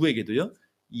주어 누구에게도요?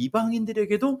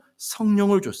 이방인들에게도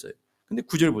성령을 줬어요. 근데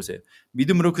 9절 보세요.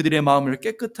 믿음으로 그들의 마음을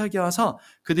깨끗하게 하사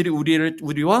그들이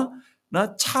우리와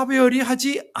나 차별이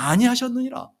하지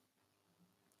아니하셨느니라.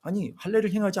 아니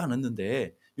할례를 행하지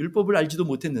않았는데 율법을 알지도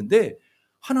못했는데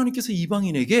하나님께서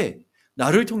이방인에게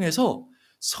나를 통해서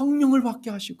성령을 받게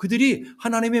하시고 그들이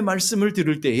하나님의 말씀을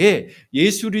들을 때에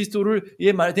예수 그리스도에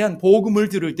대한 복음을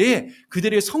들을 때에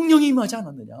그들의 성령이 임하지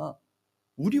않았느냐.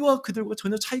 우리와 그들과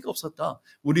전혀 차이가 없었다.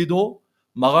 우리도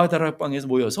마가다락방에서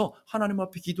모여서 하나님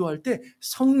앞에 기도할 때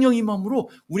성령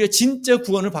임함으로 우리가 진짜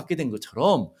구원을 받게 된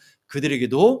것처럼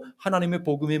그들에게도 하나님의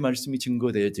복음의 말씀이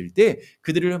증거되어질 때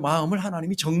그들의 마음을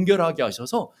하나님이 정결하게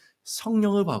하셔서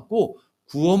성령을 받고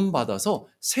구원받아서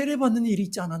세례받는 일이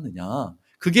있지 않았느냐.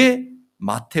 그게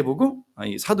마태복음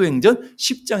사도행전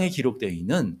 10장에 기록되어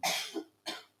있는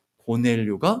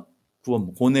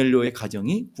고넬료의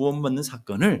가정이 구원받는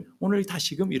사건을 오늘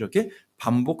다시금 이렇게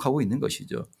반복하고 있는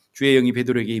것이죠. 주의 영이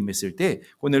베드로에게 임했을 때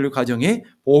고넬료 가정에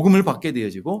복음을 받게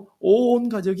되어지고 온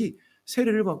가족이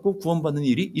세례를 받고 구원받는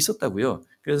일이 있었다고요.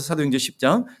 그래서 사도행전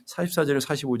 10장 44절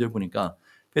 45절 보니까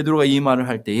베드로가 이 말을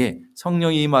할 때에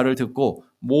성령이 이 말을 듣고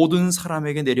모든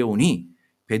사람에게 내려오니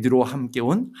베드로와 함께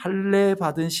온 할례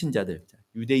받은 신자들,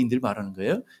 유대인들 말하는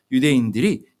거예요.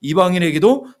 유대인들이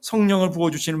이방인에게도 성령을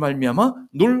부어주시는 말미암아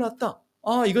놀랐다.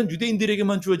 아, 이건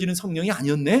유대인들에게만 주어지는 성령이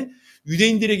아니었네.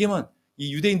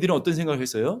 이 유대인들은 어떤 생각을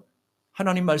했어요?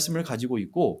 하나님 말씀을 가지고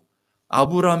있고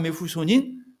아브라함의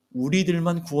후손인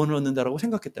우리들만 구원을 얻는다라고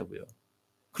생각했다고요.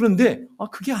 그런데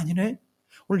그게 아니네.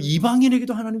 오늘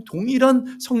이방인에게도 하나님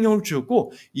동일한 성령을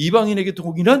주셨고 이방인에게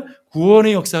동일한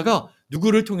구원의 역사가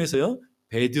누구를 통해서요?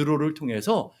 베드로를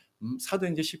통해서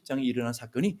사도행전 10장에 일어난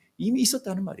사건이 이미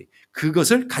있었다는 말이에요.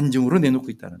 그것을 간증으로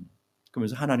내놓고 있다는 거예요.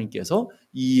 그러면서 하나님께서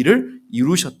이 일을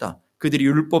이루셨다. 그들이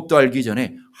율법도 알기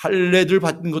전에 할례를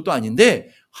받은 것도 아닌데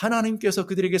하나님께서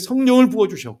그들에게 성령을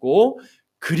부어주셨고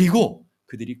그리고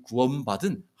그들이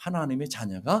구원받은 하나님의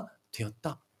자녀가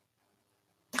되었다.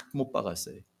 딱 못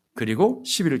박았어요. 그리고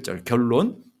 11절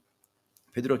결론,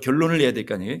 베드로 결론을 내야 될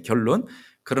거 아니에요. 결론.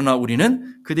 그러나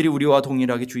우리는 그들이 우리와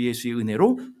동일하게 주 예수의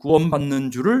은혜로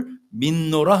구원받는 줄을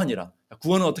믿노라 하니라.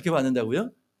 구원은 어떻게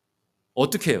받는다고요?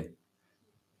 어떻게 해요?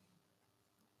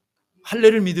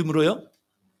 할례를 믿음으로요?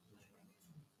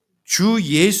 주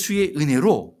예수의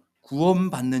은혜로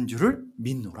구원받는 줄을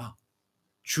믿노라.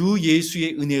 주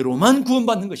예수의 은혜로만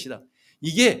구원받는 것이다.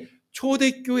 이게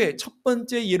초대교회 첫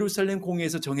번째 예루살렘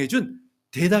공회에서 정해준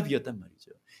대답이었단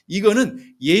말이죠.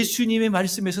 이거는 예수님의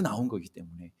말씀에서 나온 거기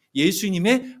때문에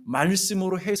예수님의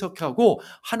말씀으로 해석하고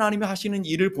하나님이 하시는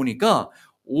일을 보니까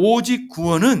오직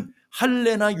구원은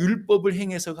할례나 율법을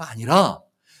행해서가 아니라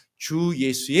주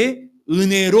예수의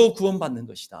은혜로 구원받는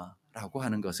것이다 라고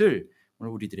하는 것을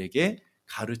오늘 우리들에게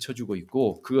가르쳐주고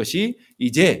있고, 그것이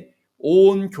이제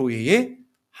온 교회의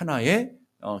하나의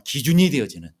기준이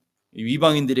되어지는,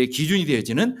 이방인들의 기준이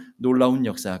되어지는 놀라운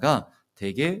역사가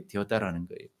되게 되었다라는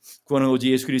거예요. 구원은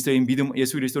오직 예수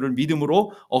그리스도를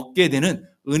믿음으로 얻게 되는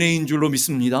은혜인 줄로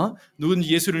믿습니다.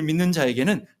 누군지 예수를 믿는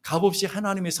자에게는 값없이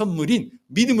하나님의 선물인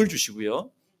믿음을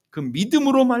주시고요. 그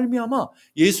믿음으로 말미암아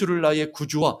예수를 나의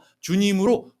구주와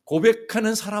주님으로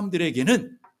고백하는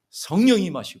사람들에게는 성령이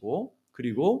임하시고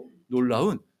그리고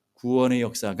놀라운 구원의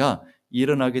역사가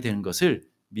일어나게 되는 것을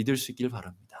믿을 수 있길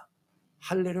바랍니다.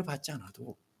 할례를 받지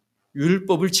않아도,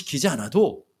 율법을 지키지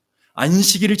않아도,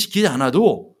 안식일을 지키지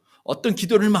않아도, 어떤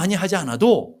기도를 많이 하지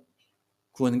않아도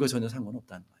구원과 전혀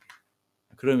상관없다는 말이에요.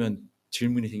 그러면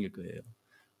질문이 생길 거예요.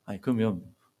 아니 그러면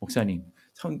목사님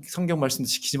성경 말씀도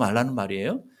지키지 말라는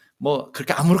말이에요? 뭐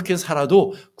그렇게 아무렇게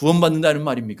살아도 구원받는다는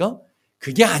말입니까?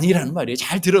 그게 아니라는 말이에요.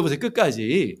 잘 들어보세요.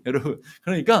 끝까지. 여러분.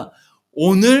 그러니까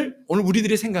오늘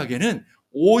우리들의 생각에는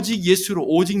오직 예수로,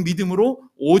 오직 믿음으로,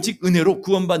 오직 은혜로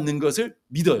구원받는 것을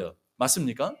믿어요.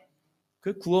 맞습니까?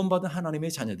 그 구원받은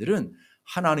하나님의 자녀들은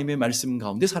하나님의 말씀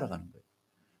가운데 살아가는 거예요.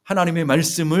 하나님의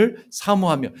말씀을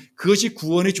사모하며, 그것이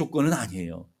구원의 조건은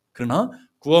아니에요. 그러나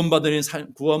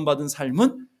구원받은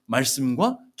삶은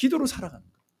말씀과 기도로 살아가는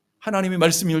거예요. 하나님의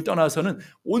말씀을 떠나서는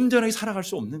온전하게 살아갈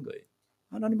수 없는 거예요.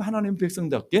 하나님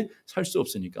백성답게 살 수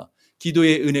없으니까.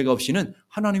 기도의 은혜가 없이는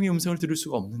하나님의 음성을 들을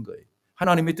수가 없는 거예요.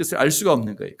 하나님의 뜻을 알 수가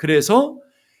없는 거예요. 그래서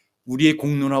우리의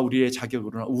공로나 우리의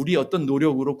자격으로나 우리의 어떤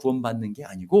노력으로 구원받는 게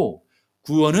아니고,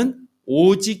 구원은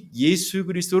오직 예수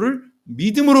그리스도를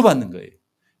믿음으로 받는 거예요.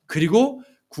 그리고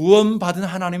구원받은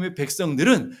하나님의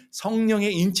백성들은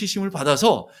성령의 인치심을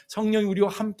받아서 성령이 우리와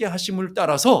함께 하심을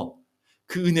따라서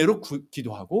그 은혜로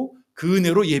기도하고 그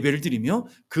은혜로 예배를 드리며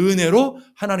그 은혜로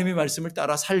하나님의 말씀을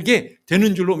따라 살게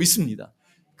되는 줄로 믿습니다.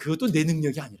 그것도 내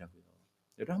능력이 아니라고요.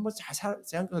 여러분 한번 잘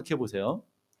생각해 보세요.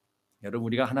 여러분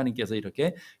우리가 하나님께서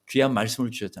이렇게 귀한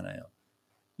말씀을 주셨잖아요.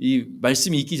 이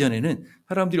말씀이 있기 전에는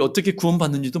사람들이 어떻게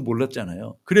구원받는지도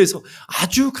몰랐잖아요. 그래서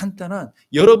아주 간단한,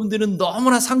 여러분들은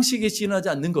너무나 상식에 지나지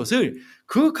않는 것을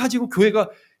그거 가지고 교회가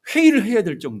회의를 해야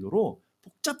될 정도로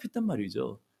복잡했단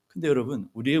말이죠. 근데 여러분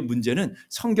우리의 문제는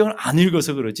성경을 안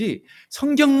읽어서 그러지,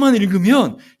 성경만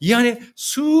읽으면 이 안에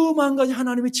수만 가지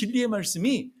하나님의 진리의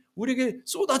말씀이 우리에게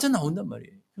쏟아져 나온단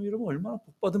말이에요. 그럼 여러분 얼마나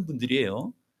복받은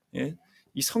분들이에요. 예?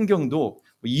 이 성경도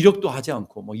이력도 하지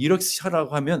않고 뭐 1억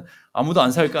사라고 하면 아무도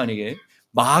안 살 거 아니에요.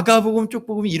 마가복음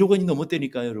쪽복음이 1억 원이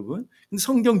넘었다니까요, 여러분. 근데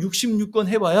성경 66권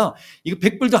해봐야 이거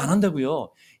 100불도 안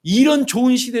한다고요. 이런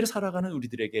좋은 시대를 살아가는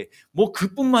우리들에게 뭐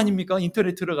그뿐만입니까?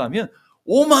 인터넷 들어가면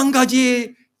 5만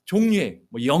가지의 종류의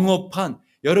뭐 영어판,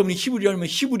 여러분이 히브리어 하면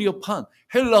히브리어판,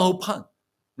 헬라어판,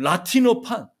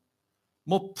 라틴어판,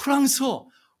 뭐 프랑스어,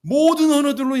 모든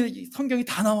언어들로 성경이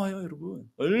다 나와요, 여러분.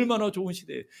 얼마나 좋은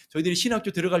시대예요. 저희들이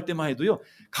신학교 들어갈 때만 해도요,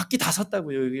 각기 다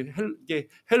샀다고요. 이게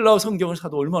헬라어 성경을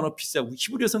사도 얼마나 비싸고,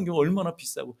 히브리어 성경 얼마나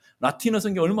비싸고, 라틴어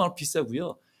성경 얼마나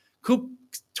비싸고요. 그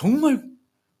정말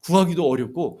구하기도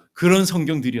어렵고 그런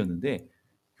성경들이었는데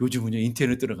요즘은요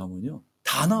인터넷 들어가면요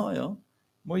다 나와요.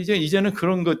 뭐 이제는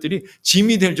그런 것들이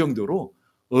짐이 될 정도로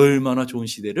얼마나 좋은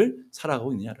시대를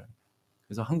살아가고 있느냐라는.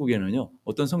 그래서 한국에는요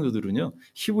어떤 성도들은요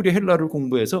히브리어 헬라어를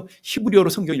공부해서 히브리어로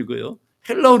성경 읽어요.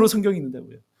 헬라어로 성경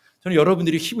읽는다고요. 저는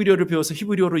여러분들이 히브리어를 배워서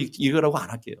히브리어로 읽으라고 안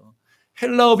할게요.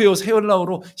 헬라어 배워서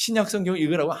헬라어로 신약 성경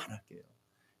읽으라고 안 할게요.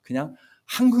 그냥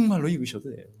한국말로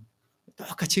읽으셔도 돼요.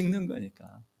 똑같이 읽는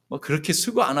거니까. 뭐 그렇게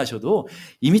수고 안 하셔도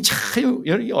이미 참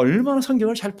여기 얼마나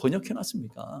성경을 잘 번역해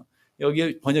놨습니까?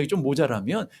 여기 번역이 좀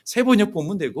모자라면 새 번역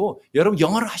보면 되고, 여러분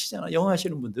영어를 하시잖아요. 영어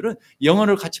하시는 분들은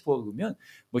영어를 같이 보면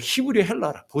뭐 히브리어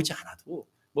헬라어를 보지 않아도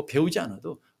뭐 배우지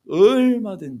않아도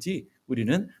얼마든지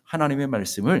우리는 하나님의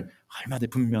말씀을 얼마든지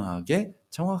분명하게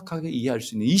정확하게 이해할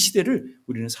수 있는 이 시대를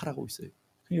우리는 살아가고 있어요.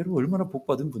 여러분 얼마나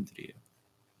복받은 분들이에요.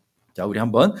 자, 우리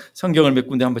한번 성경을 몇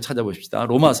군데 한번 찾아보십시다.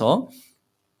 로마서,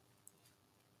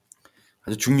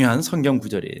 아주 중요한 성경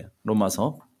구절이에요.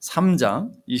 로마서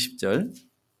 3장 20절.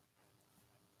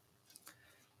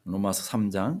 로마서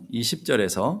 3장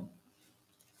 20절에서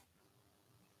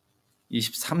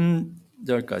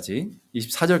 23절까지,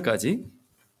 24절까지,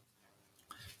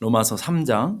 로마서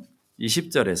 3장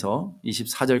 20절에서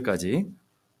 24절까지.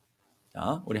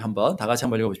 자, 우리 한번 다 같이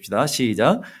한번 읽어봅시다.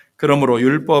 시작. 그러므로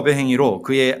율법의 행위로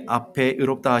그의 앞에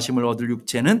의롭다 하심을 얻을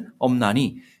육체는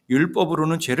없나니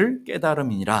율법으로는 죄를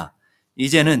깨달음이니라.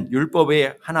 이제는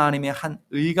율법에 하나님의 한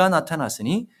의가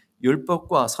나타났으니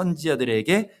율법과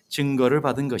선지자들에게 증거를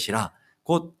받은 것이라.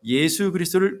 곧 예수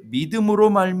그리스도를 믿음으로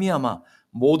말미암아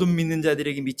모든 믿는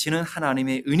자들에게 미치는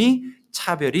하나님의 은이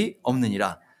차별이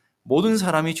없느니라. 모든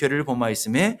사람이 죄를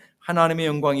범하였음에 하나님의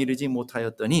영광에 이르지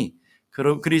못하였더니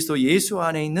그리스도 예수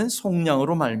안에 있는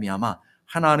속량으로 말미암아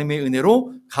하나님의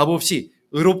은혜로 값없이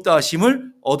의롭다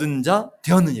하심을 얻은 자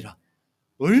되었느니라.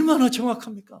 얼마나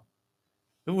정확합니까?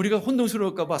 우리가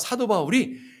혼동스러울까 봐 사도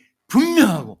바울이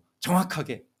분명하고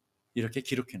정확하게 이렇게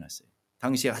기록해놨어요.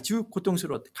 당시에 아주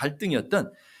고통스러웠던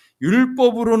갈등이었던,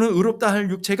 율법으로는 의롭다 할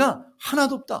육체가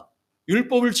하나도 없다.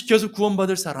 율법을 지켜서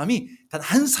구원받을 사람이 단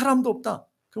한 사람도 없다.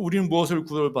 그럼 우리는 무엇을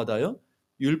구원받아요?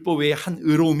 율법 외에 한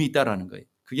의로움이 있다라는 거예요.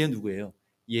 그게 누구예요?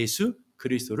 예수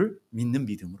그리스도를 믿는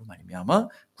믿음으로 말미암아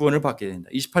구원을 받게 된다.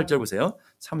 28절 보세요.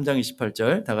 3장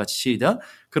 28절 다 같이 시작.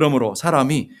 그러므로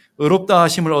사람이 의롭다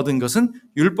하심을 얻은 것은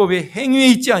율법의 행위에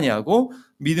있지 아니하고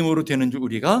믿음으로 되는 줄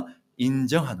우리가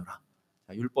인정하노라.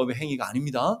 자, 율법의 행위가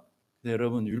아닙니다.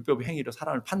 여러분, 율법의 행위로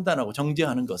사람을 판단하고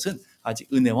정죄하는 것은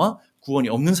아직 은혜와 구원이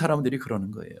없는 사람들이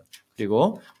그러는 거예요.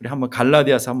 그리고 우리 한번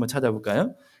갈라디아서 한번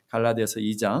찾아볼까요? 갈라디아서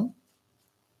 2장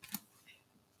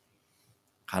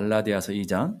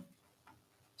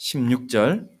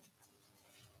 16절,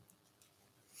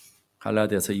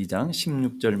 갈라디아서 2장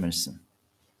 16절 말씀.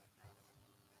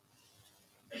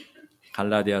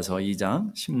 갈라디아서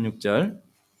 2장 16절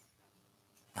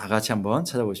다 같이 한번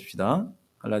찾아보십시다.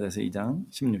 갈라디아서 2장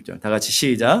 16절 다 같이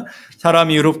시작.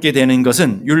 사람이 의롭게 되는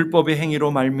것은 율법의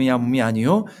행위로 말미암음이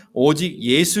아니요 오직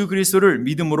예수 그리스도를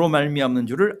믿음으로 말미암는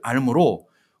줄을 알므로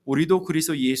우리도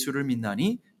그리스도 예수를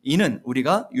믿나니 이는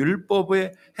우리가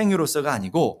율법의 행위로서가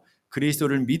아니고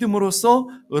그리스도를 믿음으로써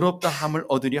의롭다함을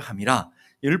얻으려 함이라.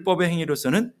 율법의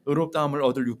행위로서는 의롭다함을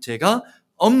얻을 육체가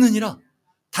없느니라.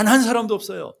 단 한 사람도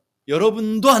없어요.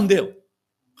 여러분도 안 돼요.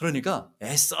 그러니까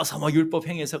애써서 율법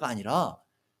행위에서가 아니라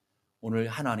오늘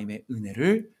하나님의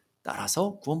은혜를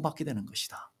따라서 구원받게 되는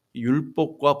것이다.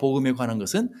 율법과 복음에 관한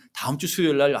것은 다음 주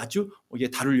수요일 날 아주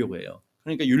다루려고 해요.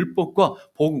 그러니까 율법과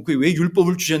복음, 왜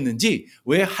율법을 주셨는지,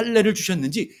 왜 할례를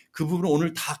주셨는지 그 부분은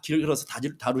오늘 다 길어서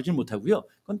다루지 못하고요.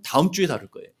 그건 다음 주에 다룰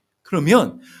거예요.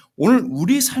 그러면 오늘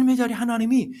우리 삶의 자리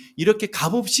하나님이 이렇게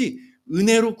값없이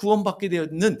은혜로 구원받게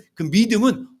되는 그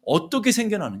믿음은 어떻게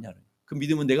생겨나느냐. 그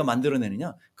믿음은 내가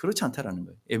만들어내느냐? 그렇지 않다라는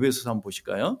거예요. 에베소서 한번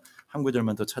보실까요? 한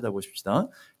구절만 더 찾아보십시다.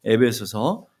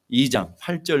 에베소서 2장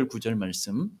 8절 9절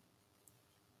말씀.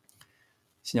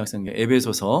 신약성경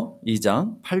에베소서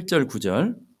 2장 8절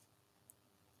 9절.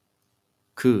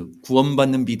 그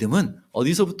구원받는 믿음은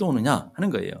어디서부터 오느냐 하는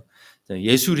거예요.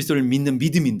 예수 그리스도를 믿는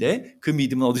믿음인데 그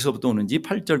믿음은 어디서부터 오는지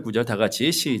 8절 9절 다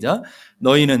같이 시작.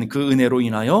 너희는 그 은혜로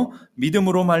인하여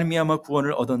믿음으로 말미암아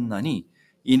구원을 얻었나니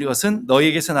이것은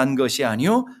너희에게서 난 것이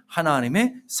아니요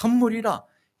하나님의 선물이라.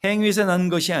 행위에서 난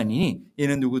것이 아니니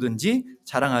이는 누구든지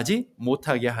자랑하지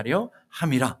못하게 하려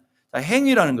함이라.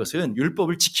 행위라는 것은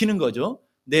율법을 지키는 거죠.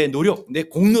 내 노력, 내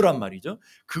공로란 말이죠.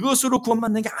 그것으로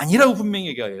구원받는 게 아니라고 분명히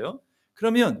얘기해요.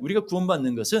 그러면 우리가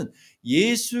구원받는 것은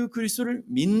예수 그리스도를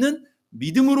믿는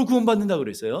믿음으로 구원받는다고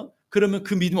그랬어요. 그러면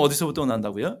그 믿음 어디서부터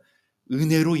난다고요?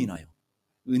 은혜로 인하여.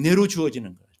 은혜로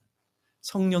주어지는 거예요.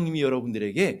 성령님이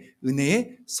여러분들에게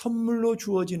은혜의 선물로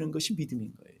주어지는 것이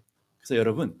믿음인 거예요. 그래서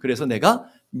여러분, 그래서 내가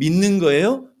믿는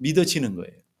거예요? 믿어지는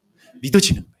거예요?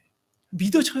 믿어지는 거예요.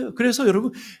 믿어져요. 그래서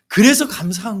여러분, 그래서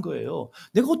감사한 거예요.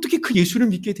 내가 어떻게 그 예수를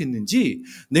믿게 됐는지,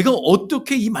 내가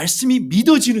어떻게 이 말씀이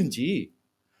믿어지는지.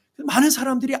 많은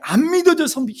사람들이 안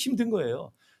믿어져서 힘든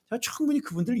거예요. 충분히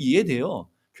그분들 이해돼요.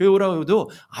 교회 오라고 해도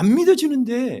안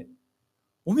믿어지는데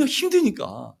오면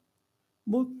힘드니까.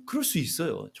 그럴 수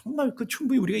있어요. 정말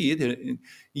충분히 우리가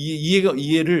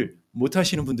이해를 못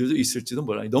하시는 분들도 있을지도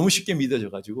몰라요. 너무 쉽게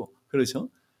믿어져가지고. 그렇죠?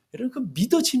 여러분,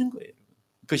 믿어지는 거예요.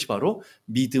 그것이 바로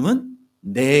믿음은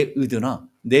내 의도나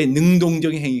내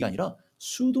능동적인 행위가 아니라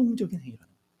수동적인 행위라는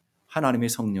거예요. 하나님의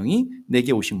성령이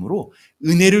내게 오심으로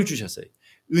은혜를 주셨어요.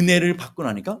 은혜를 받고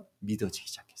나니까 믿어지기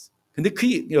시작했어요. 근데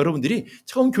여러분들이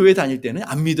처음 교회 다닐 때는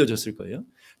안 믿어졌을 거예요.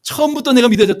 처음부터 내가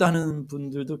믿어졌다는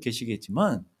분들도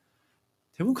계시겠지만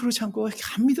대부분 그렇지 않고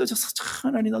안 믿어져서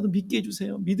하나님 나도 믿게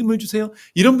해주세요. 믿음을 주세요.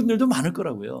 이런 분들도 많을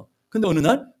거라고요. 근데 어느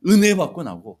날 은혜 받고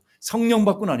나고 성령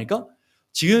받고 나니까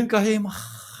지금까지 막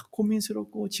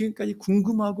고민스럽고 지금까지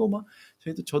궁금하고 막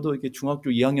저도 이렇게 중학교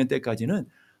 2학년 때까지는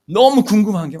너무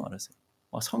궁금한 게 많았어요.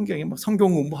 막 성경에 막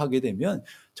성경 공부하게 되면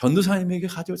전도사님에게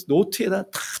가져와서 노트에다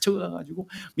다 적어가지고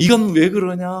이건 왜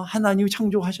그러냐, 하나님이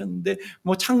창조하셨는데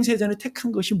뭐 창세전에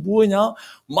택한 것이 뭐냐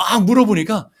막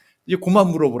물어보니까 이제 그만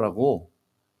물어보라고,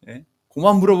 예?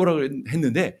 그만 물어보라고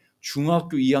했는데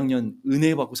중학교 2학년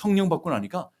은혜 받고 성령 받고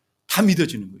나니까 다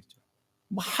믿어지는 거죠.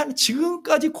 뭐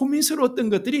지금까지 고민스러웠던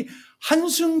것들이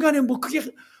한순간에 뭐 그게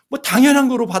뭐 당연한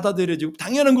거로 받아들여지고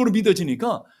당연한 거로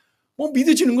믿어지니까 뭐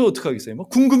믿어지는 건 어떡하겠어요? 뭐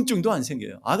궁금증도 안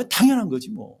생겨요. 아, 그 당연한 거지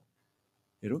뭐.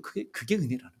 여러분 그게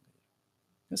은혜라는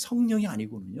거예요. 성령이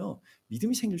아니고는요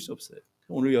믿음이 생길 수 없어요.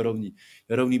 오늘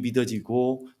여러분이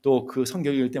믿어지고 또 그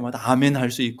성경 읽을 때마다 아멘 할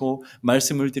수 있고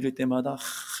말씀을 드릴 때마다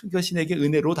이것이 내게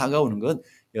은혜로 다가오는 건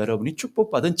여러분이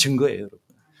축복받은 증거예요, 여러분.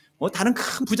 뭐 다른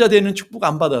큰 부자 되는 축복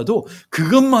안 받아도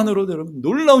그것만으로도 여러분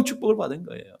놀라운 축복을 받은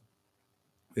거예요.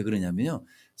 왜 그러냐면요,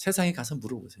 세상에 가서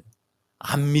물어보세요.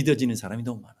 안 믿어지는 사람이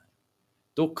너무 많아요.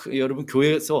 또 여러분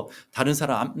교회에서 다른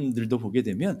사람들도 보게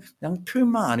되면 그냥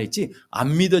표현만 안 했지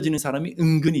안 믿어지는 사람이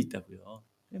은근히 있다고요.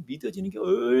 믿어지는 게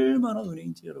얼마나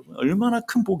은혜인지, 여러분 얼마나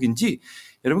큰 복인지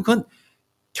여러분 그건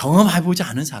경험해보지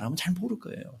않은 사람은 잘 모를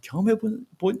거예요.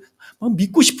 막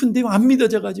믿고 싶은데 안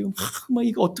믿어져가지고 막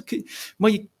이거 어떻게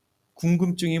막 이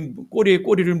궁금증이 꼬리에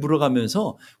꼬리를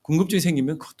물어가면서 궁금증이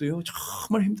생기면 그것도요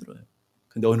정말 힘들어요.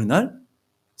 근데 어느 날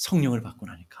성령을 받고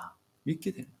나니까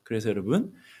믿게 돼요. 그래서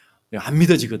여러분 안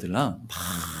믿어지거든요. 막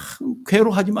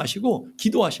괴로워하지 마시고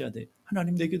기도하셔야 돼요.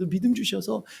 하나님 내게도 믿음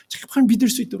주셔서 제발 믿을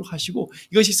수 있도록 하시고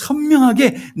이것이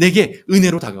선명하게 내게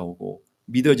은혜로 다가오고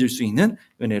믿어질 수 있는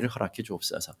은혜를 허락해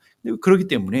주옵소서. 그렇기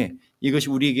때문에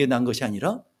이것이 우리에게 난 것이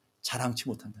아니라 자랑치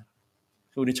못한다.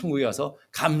 우리 천국에 가서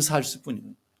감사할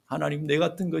수뿐이에요. 하나님, 나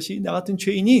같은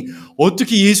죄인이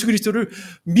어떻게 예수 그리스도를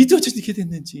믿어지게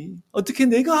됐는지, 어떻게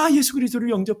내가 예수 그리스도를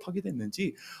영접하게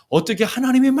됐는지, 어떻게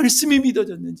하나님의 말씀이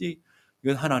믿어졌는지,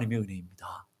 이건 하나님의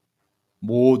은혜입니다.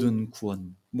 모든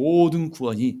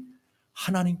구원이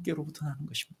하나님께로부터 나는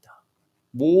것입니다.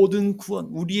 모든 구원,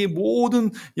 우리의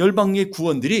모든 열방의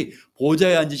구원들이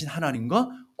보좌에 앉으신 하나님과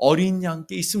어린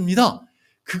양께 있습니다.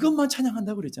 그것만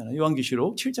찬양한다고 그랬잖아요.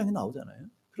 요한계시록 7장에 나오잖아요.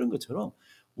 그런 것처럼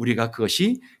우리가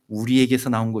그것이 우리에게서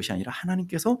나온 것이 아니라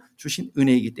하나님께서 주신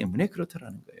은혜이기 때문에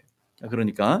그렇다라는 거예요.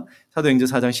 그러니까 사도행전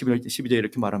 4장 12절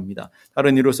이렇게 말합니다.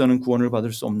 다른 이로서는 구원을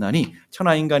받을 수 없나니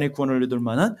천하 인간의 구원을 얻을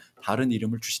만한 다른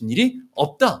이름을 주신 일이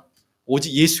없다.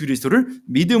 오직 예수 그리스도를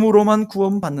믿음으로만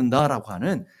구원받는다라고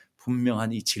하는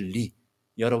분명한 이 진리,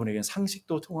 여러분에게는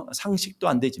상식도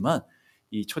안 되지만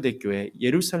이 초대교회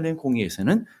예루살렘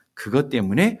공의에서는 그것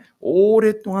때문에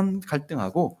오랫동안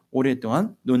갈등하고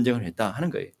오랫동안 논쟁을 했다 하는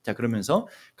거예요. 자, 그러면서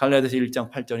갈라디아서 1장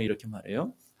 8절에 이렇게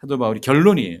말해요. 사도 바울이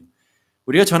결론이에요.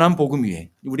 우리가 전한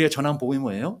복음이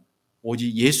뭐예요?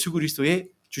 오직 예수 그리스도의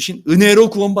주신 은혜로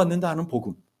구원받는다는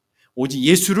복음, 오직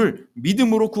예수를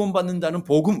믿음으로 구원받는다는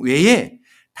복음 외에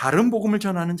다른 복음을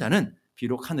전하는 자는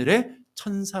비록 하늘의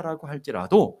천사라고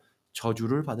할지라도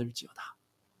저주를 받을지어다.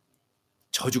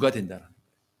 저주가 된다는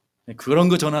거예요. 그런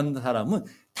거 전하는 사람은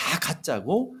다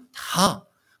가짜고 다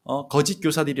거짓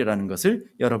교사들이라는 것을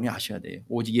여러분이 아셔야 돼요.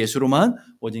 오직 예수로만,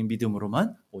 오직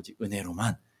믿음으로만, 오직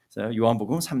은혜로만.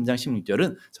 요한복음 3장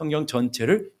 16절은 성경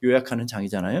전체를 요약하는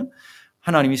장이잖아요.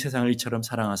 하나님이 세상을 이처럼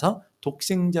사랑하사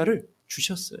독생자를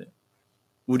주셨어요.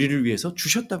 우리를 위해서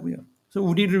주셨다고요. 그래서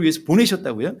우리를 위해서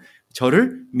보내셨다고요.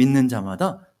 저를 믿는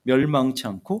자마다 멸망치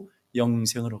않고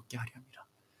영생을 얻게 하려 합니다.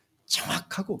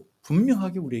 정확하고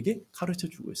분명하게 우리에게 가르쳐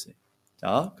주고 있어요.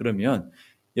 자, 그러면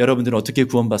여러분들은 어떻게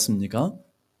구원받습니까?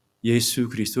 예수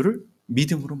그리스도를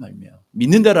믿음으로 말미암아.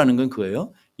 믿는다라는 건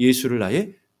그거예요. 예수를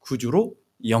나의 구주로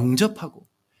영접하고,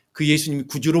 그 예수님이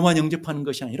구주로만 영접하는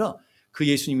것이 아니라 그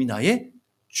예수님이 나의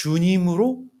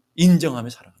주님으로 인정하며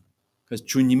살아가는 거예요. 그래서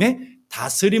주님의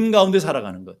다스림 가운데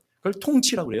살아가는 것, 그걸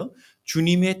통치라고 그래요.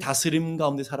 주님의 다스림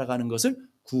가운데 살아가는 것을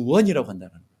구원이라고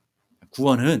한다는 거예요.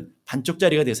 구원은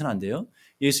반쪽짜리가 돼서는 안 돼요.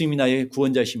 예수님이 나의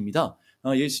구원자십니다.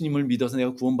 예수님을 믿어서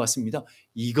내가 구원받습니다.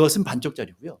 이것은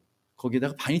반쪽짜리고요.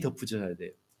 거기에다가 반이 덧붙여야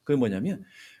돼요. 그게 뭐냐면,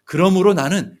 그러므로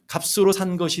나는 값으로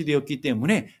산 것이 되었기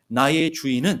때문에 나의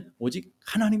주인은 오직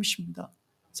하나님이십니다.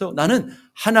 그래서 나는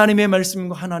하나님의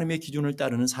말씀과 하나님의 기준을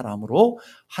따르는 사람으로,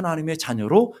 하나님의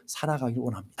자녀로 살아가길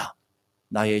원합니다.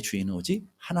 나의 주인은 오직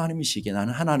하나님이시기에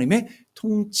나는 하나님의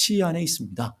통치 안에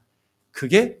있습니다.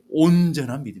 그게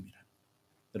온전한 믿음이라.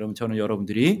 여러분, 저는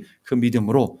여러분들이 그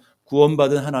믿음으로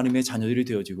구원받은 하나님의 자녀들이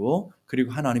되어지고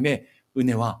그리고 하나님의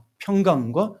은혜와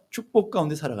평강과 축복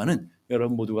가운데 살아가는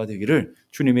여러분 모두가 되기를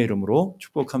주님의 이름으로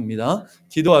축복합니다.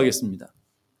 기도하겠습니다.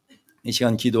 이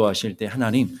시간 기도하실 때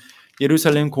하나님,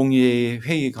 예루살렘 공의회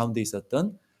회의 가운데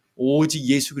있었던 오직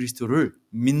예수 그리스도를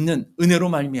믿는 은혜로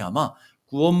말미암아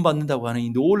구원받는다고 하는 이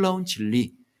놀라운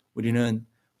진리, 우리는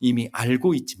이미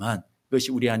알고 있지만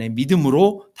그것이 우리 안에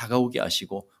믿음으로 다가오게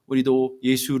하시고 우리도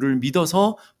예수를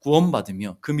믿어서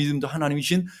구원받으며 그 믿음도 하나님이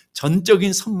주신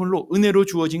전적인 선물로 은혜로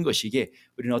주어진 것이기에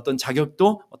우리는 어떤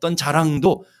자격도 어떤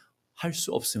자랑도 할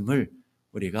수 없음을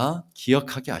우리가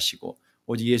기억하게 하시고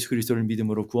오직 예수 그리스도를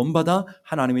믿음으로 구원받아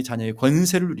하나님의 자녀의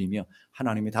권세를 누리며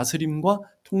하나님의 다스림과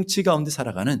통치 가운데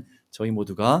살아가는 저희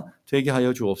모두가 되게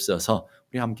하여 주옵소서.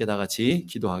 우리 함께 다 같이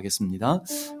기도하겠습니다.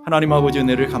 하나님 아버지,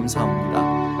 은혜를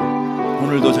감사합니다.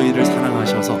 오늘도 저희를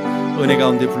사랑하셔서 은혜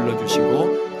가운데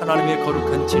불러주시고 하나님의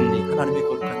거룩한 진리, 하나님의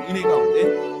거룩한 은혜 가운데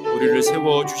우리를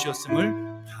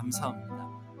세워주셨음을 감사합니다.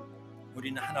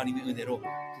 우리는 하나님의 은혜로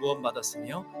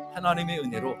구원받았으며 하나님의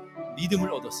은혜로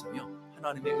믿음을 얻었으며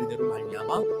하나님의 은혜로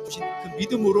말미암아 주신 그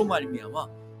믿음으로 말미암아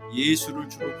예수를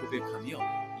주로 고백하며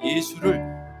예수를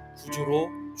구주로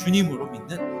주님으로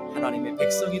믿는 하나님의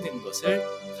백성이 된 것을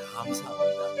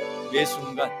감사합니다. 매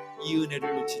순간 이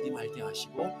은혜를 놓치지 말게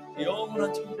하시고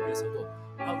영원한 천국에서도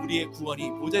우리의 구원이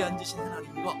보좌에 앉으신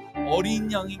하나님과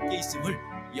어린 양에게 있음을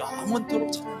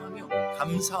영원토록 찬양하며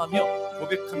감사하며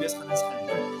고백하며 사는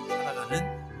삶을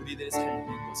살아가는 우리들의 삶인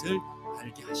것을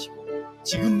알게 하시고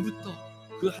지금부터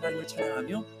그 하나님을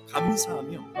찬양하며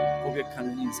감사하며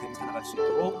고백하는 인생 살아갈 수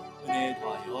있도록 은혜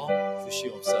더하여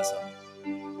주시옵소서.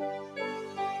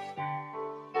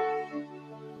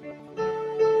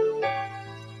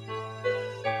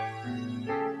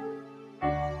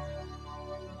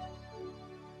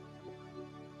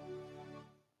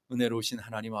 은혜로우신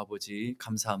하나님 아버지,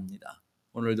 감사합니다.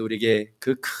 오늘도 우리에게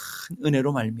그 큰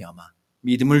은혜로 말미암아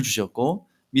믿음을 주셨고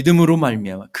믿음으로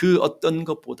말미암아 그 어떤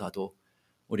것보다도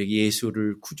우리에게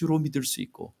예수를 구주로 믿을 수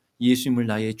있고 예수님을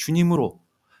나의 주님으로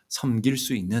섬길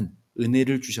수 있는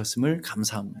은혜를 주셨음을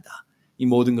감사합니다. 이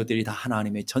모든 것들이 다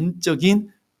하나님의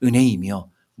전적인 은혜이며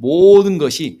모든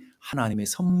것이 하나님의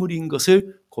선물인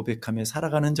것을 고백하며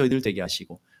살아가는 저희들 되게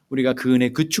하시고 우리가 그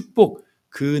은혜, 그 축복,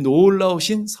 그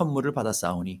놀라우신 선물을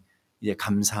받았사오니 이제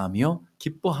감사하며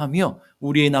기뻐하며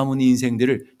우리의 남은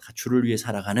인생들을 다 주를 위해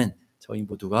살아가는 저희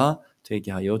모두가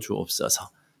되게 하여 주옵소서.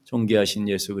 존귀하신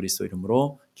예수 그리스도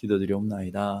이름으로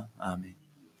기도드리옵나이다. 아멘.